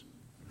bad news.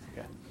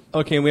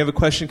 Okay, we have a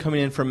question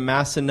coming in from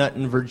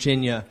Massanutten,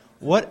 Virginia.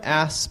 What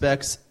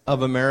aspects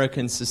of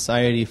American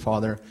society,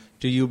 Father,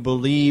 do you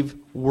believe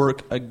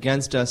work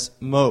against us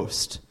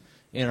most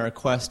in our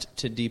quest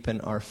to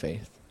deepen our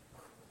faith?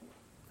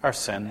 Our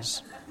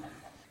sins.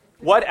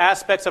 What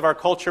aspects of our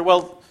culture?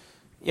 Well,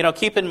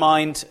 keep in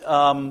mind,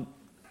 the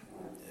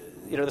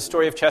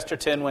story of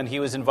Chesterton when he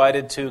was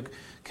invited to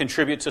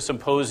contribute to a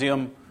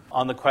symposium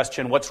on the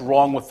question, what's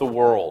wrong with the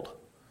world?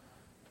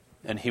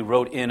 And he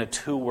wrote in a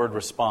 2-word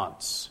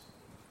response,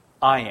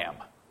 I am.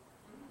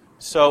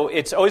 So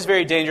it's always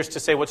very dangerous to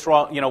say what's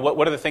wrong,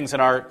 what are the things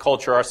in our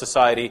culture, our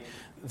society,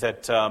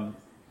 that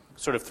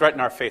sort of threaten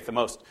our faith the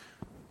most?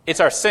 It's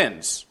our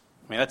sins.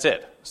 I mean, that's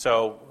it.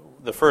 So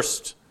the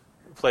first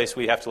place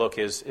we have to look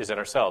is at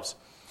ourselves.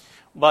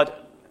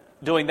 But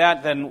doing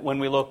that, then when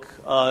we look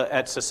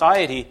at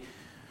society,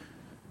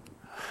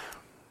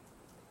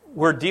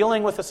 we're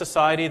dealing with a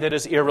society that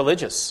is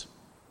irreligious.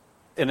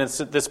 And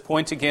it's at this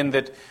point again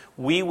that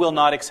we will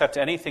not accept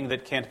anything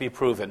that can't be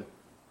proven,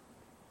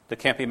 that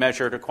can't be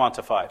measured or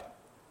quantified.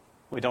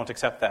 We don't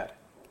accept that.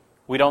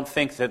 We don't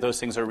think that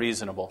those things are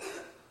reasonable.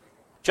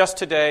 Just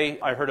today,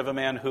 I heard of a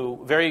man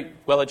very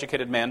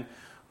well-educated man,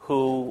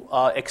 who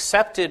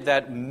accepted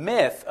that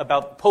myth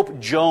about Pope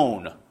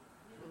Joan,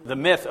 the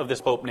myth of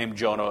this pope named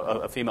Joan,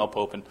 a female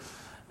pope,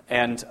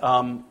 and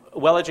a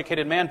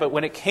well-educated man. But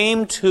when it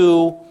came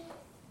to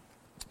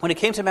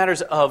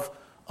matters of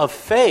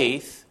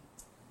faith,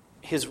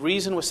 his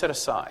reason was set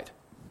aside.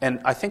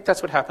 And I think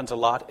that's what happens a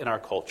lot in our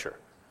culture.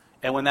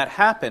 And when that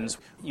happens,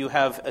 you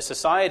have a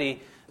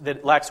society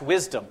that lacks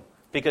wisdom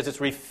because it's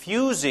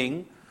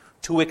refusing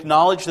to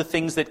acknowledge the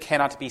things that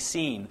cannot be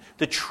seen,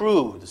 the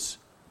truths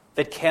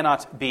that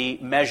cannot be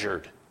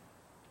measured.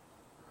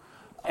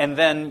 And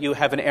then you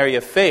have an area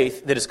of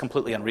faith that is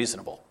completely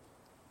unreasonable.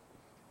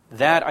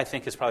 That, I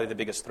think, is probably the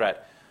biggest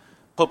threat.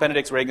 Pope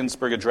Benedict's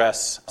Regensburg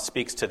Address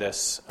speaks to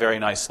this very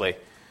nicely,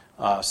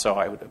 so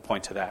I would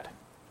point to that.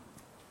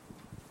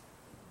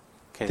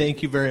 Okay.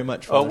 Thank you very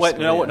much. Oh, wait,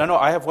 no,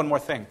 I have one more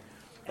thing.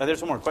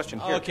 There's one more question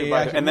here, okay, too,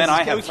 yeah, and then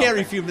I have we can't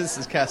refute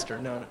Mrs. Kester.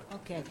 No.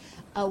 Okay.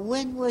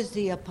 When was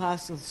the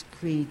Apostles'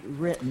 Creed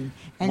written,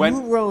 and When-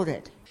 who wrote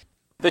it?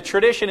 The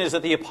tradition is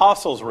that the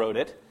apostles wrote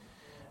it.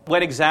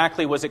 When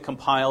exactly was it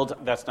compiled?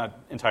 That's not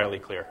entirely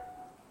clear.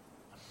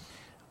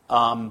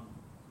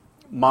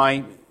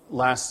 My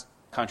last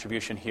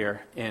contribution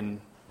here in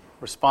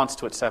response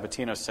to what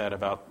Sabatino said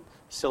about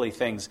silly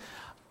things,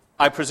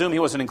 I presume he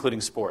wasn't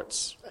including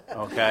sports,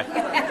 okay?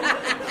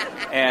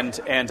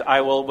 and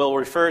I will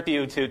refer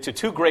you to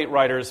 2 great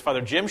writers,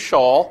 Father Jim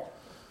Schall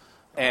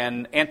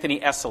and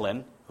Anthony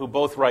Esselin, who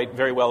both write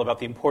very well about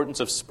the importance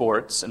of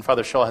sports. And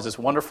Father Schall has this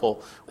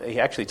wonderful, he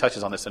actually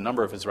touches on this in a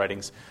number of his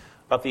writings,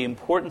 about the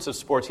importance of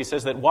sports. He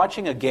says that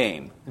watching a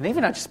game, and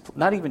even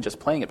not even just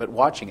playing it, but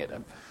watching it,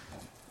 I'm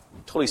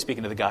totally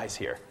speaking to the guys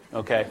here,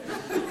 okay?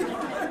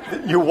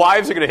 Your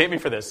wives are going to hate me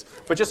for this.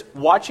 But just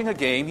watching a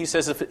game, he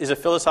says, is a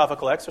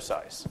philosophical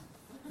exercise.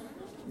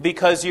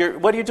 Because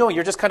what are you doing?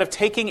 You're just kind of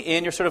taking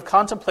in, you're sort of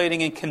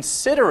contemplating and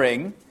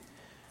considering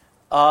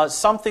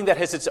something that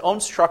has its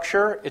own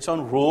structure, its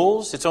own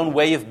rules, its own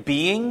way of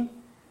being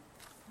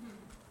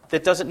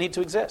that doesn't need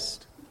to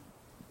exist.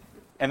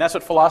 And that's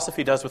what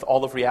philosophy does with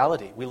all of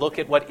reality. We look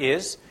at what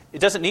is. It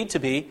doesn't need to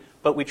be,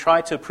 but we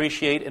try to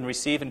appreciate and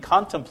receive and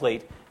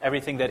contemplate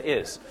everything that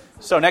is.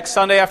 So next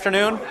Sunday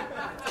afternoon,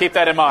 keep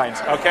that in mind,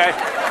 okay?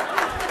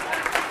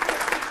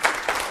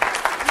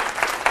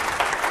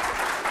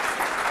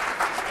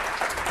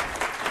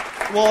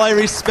 while I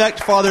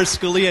respect Father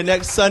Scalia,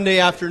 next Sunday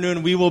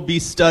afternoon we will be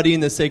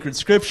studying the sacred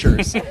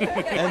scriptures.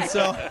 And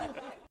so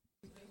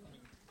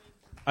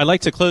I'd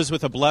like to close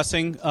with a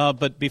blessing,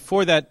 but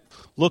before that,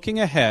 looking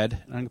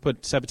ahead, I'm going to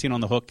put Sabatine on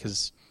the hook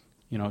because,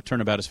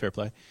 turnabout is fair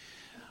play.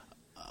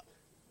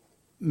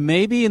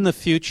 Maybe in the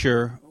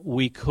future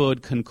we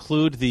could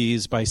conclude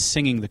these by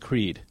singing the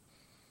creed.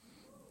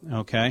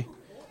 Okay?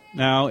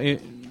 Now,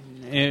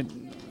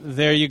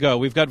 there you go.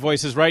 We've got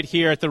voices right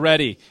here at the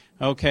ready.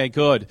 Okay,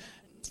 good.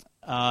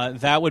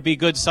 That would be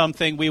good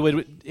something.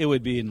 It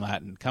would be in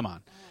Latin. Come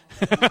on.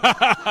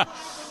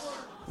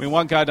 We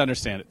want God to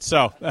understand it.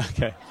 So,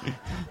 okay.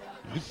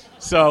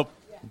 So,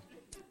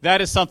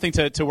 that is something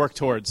to work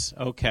towards.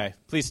 Okay.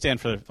 Please stand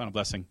for the final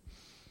blessing.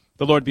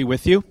 The Lord be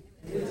with you.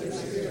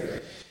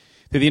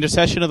 Through the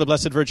intercession of the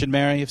Blessed Virgin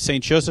Mary, of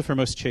St. Joseph, her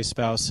most chaste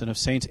spouse, and of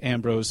St.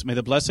 Ambrose, may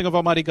the blessing of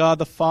Almighty God,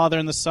 the Father,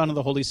 and the Son, and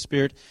the Holy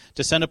Spirit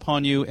descend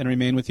upon you and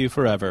remain with you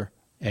forever.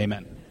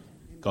 Amen.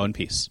 Go in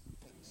peace.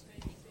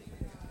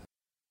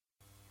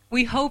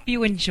 We hope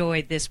you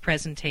enjoyed this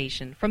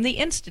presentation from the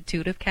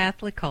Institute of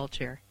Catholic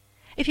Culture.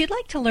 If you'd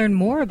like to learn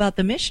more about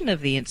the mission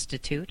of the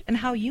Institute and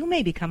how you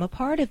may become a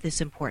part of this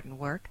important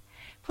work,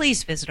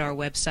 please visit our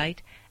website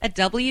at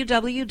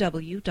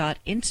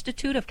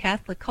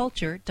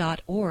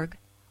www.instituteofcatholicculture.org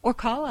or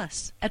call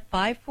us at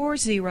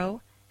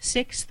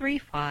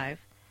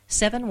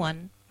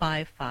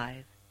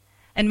 540-635-7155.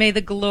 And may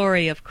the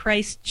glory of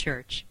Christ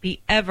Church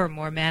be ever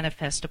more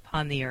manifest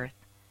upon the earth.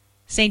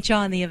 St.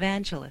 John the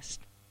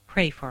Evangelist,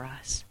 pray for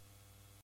us.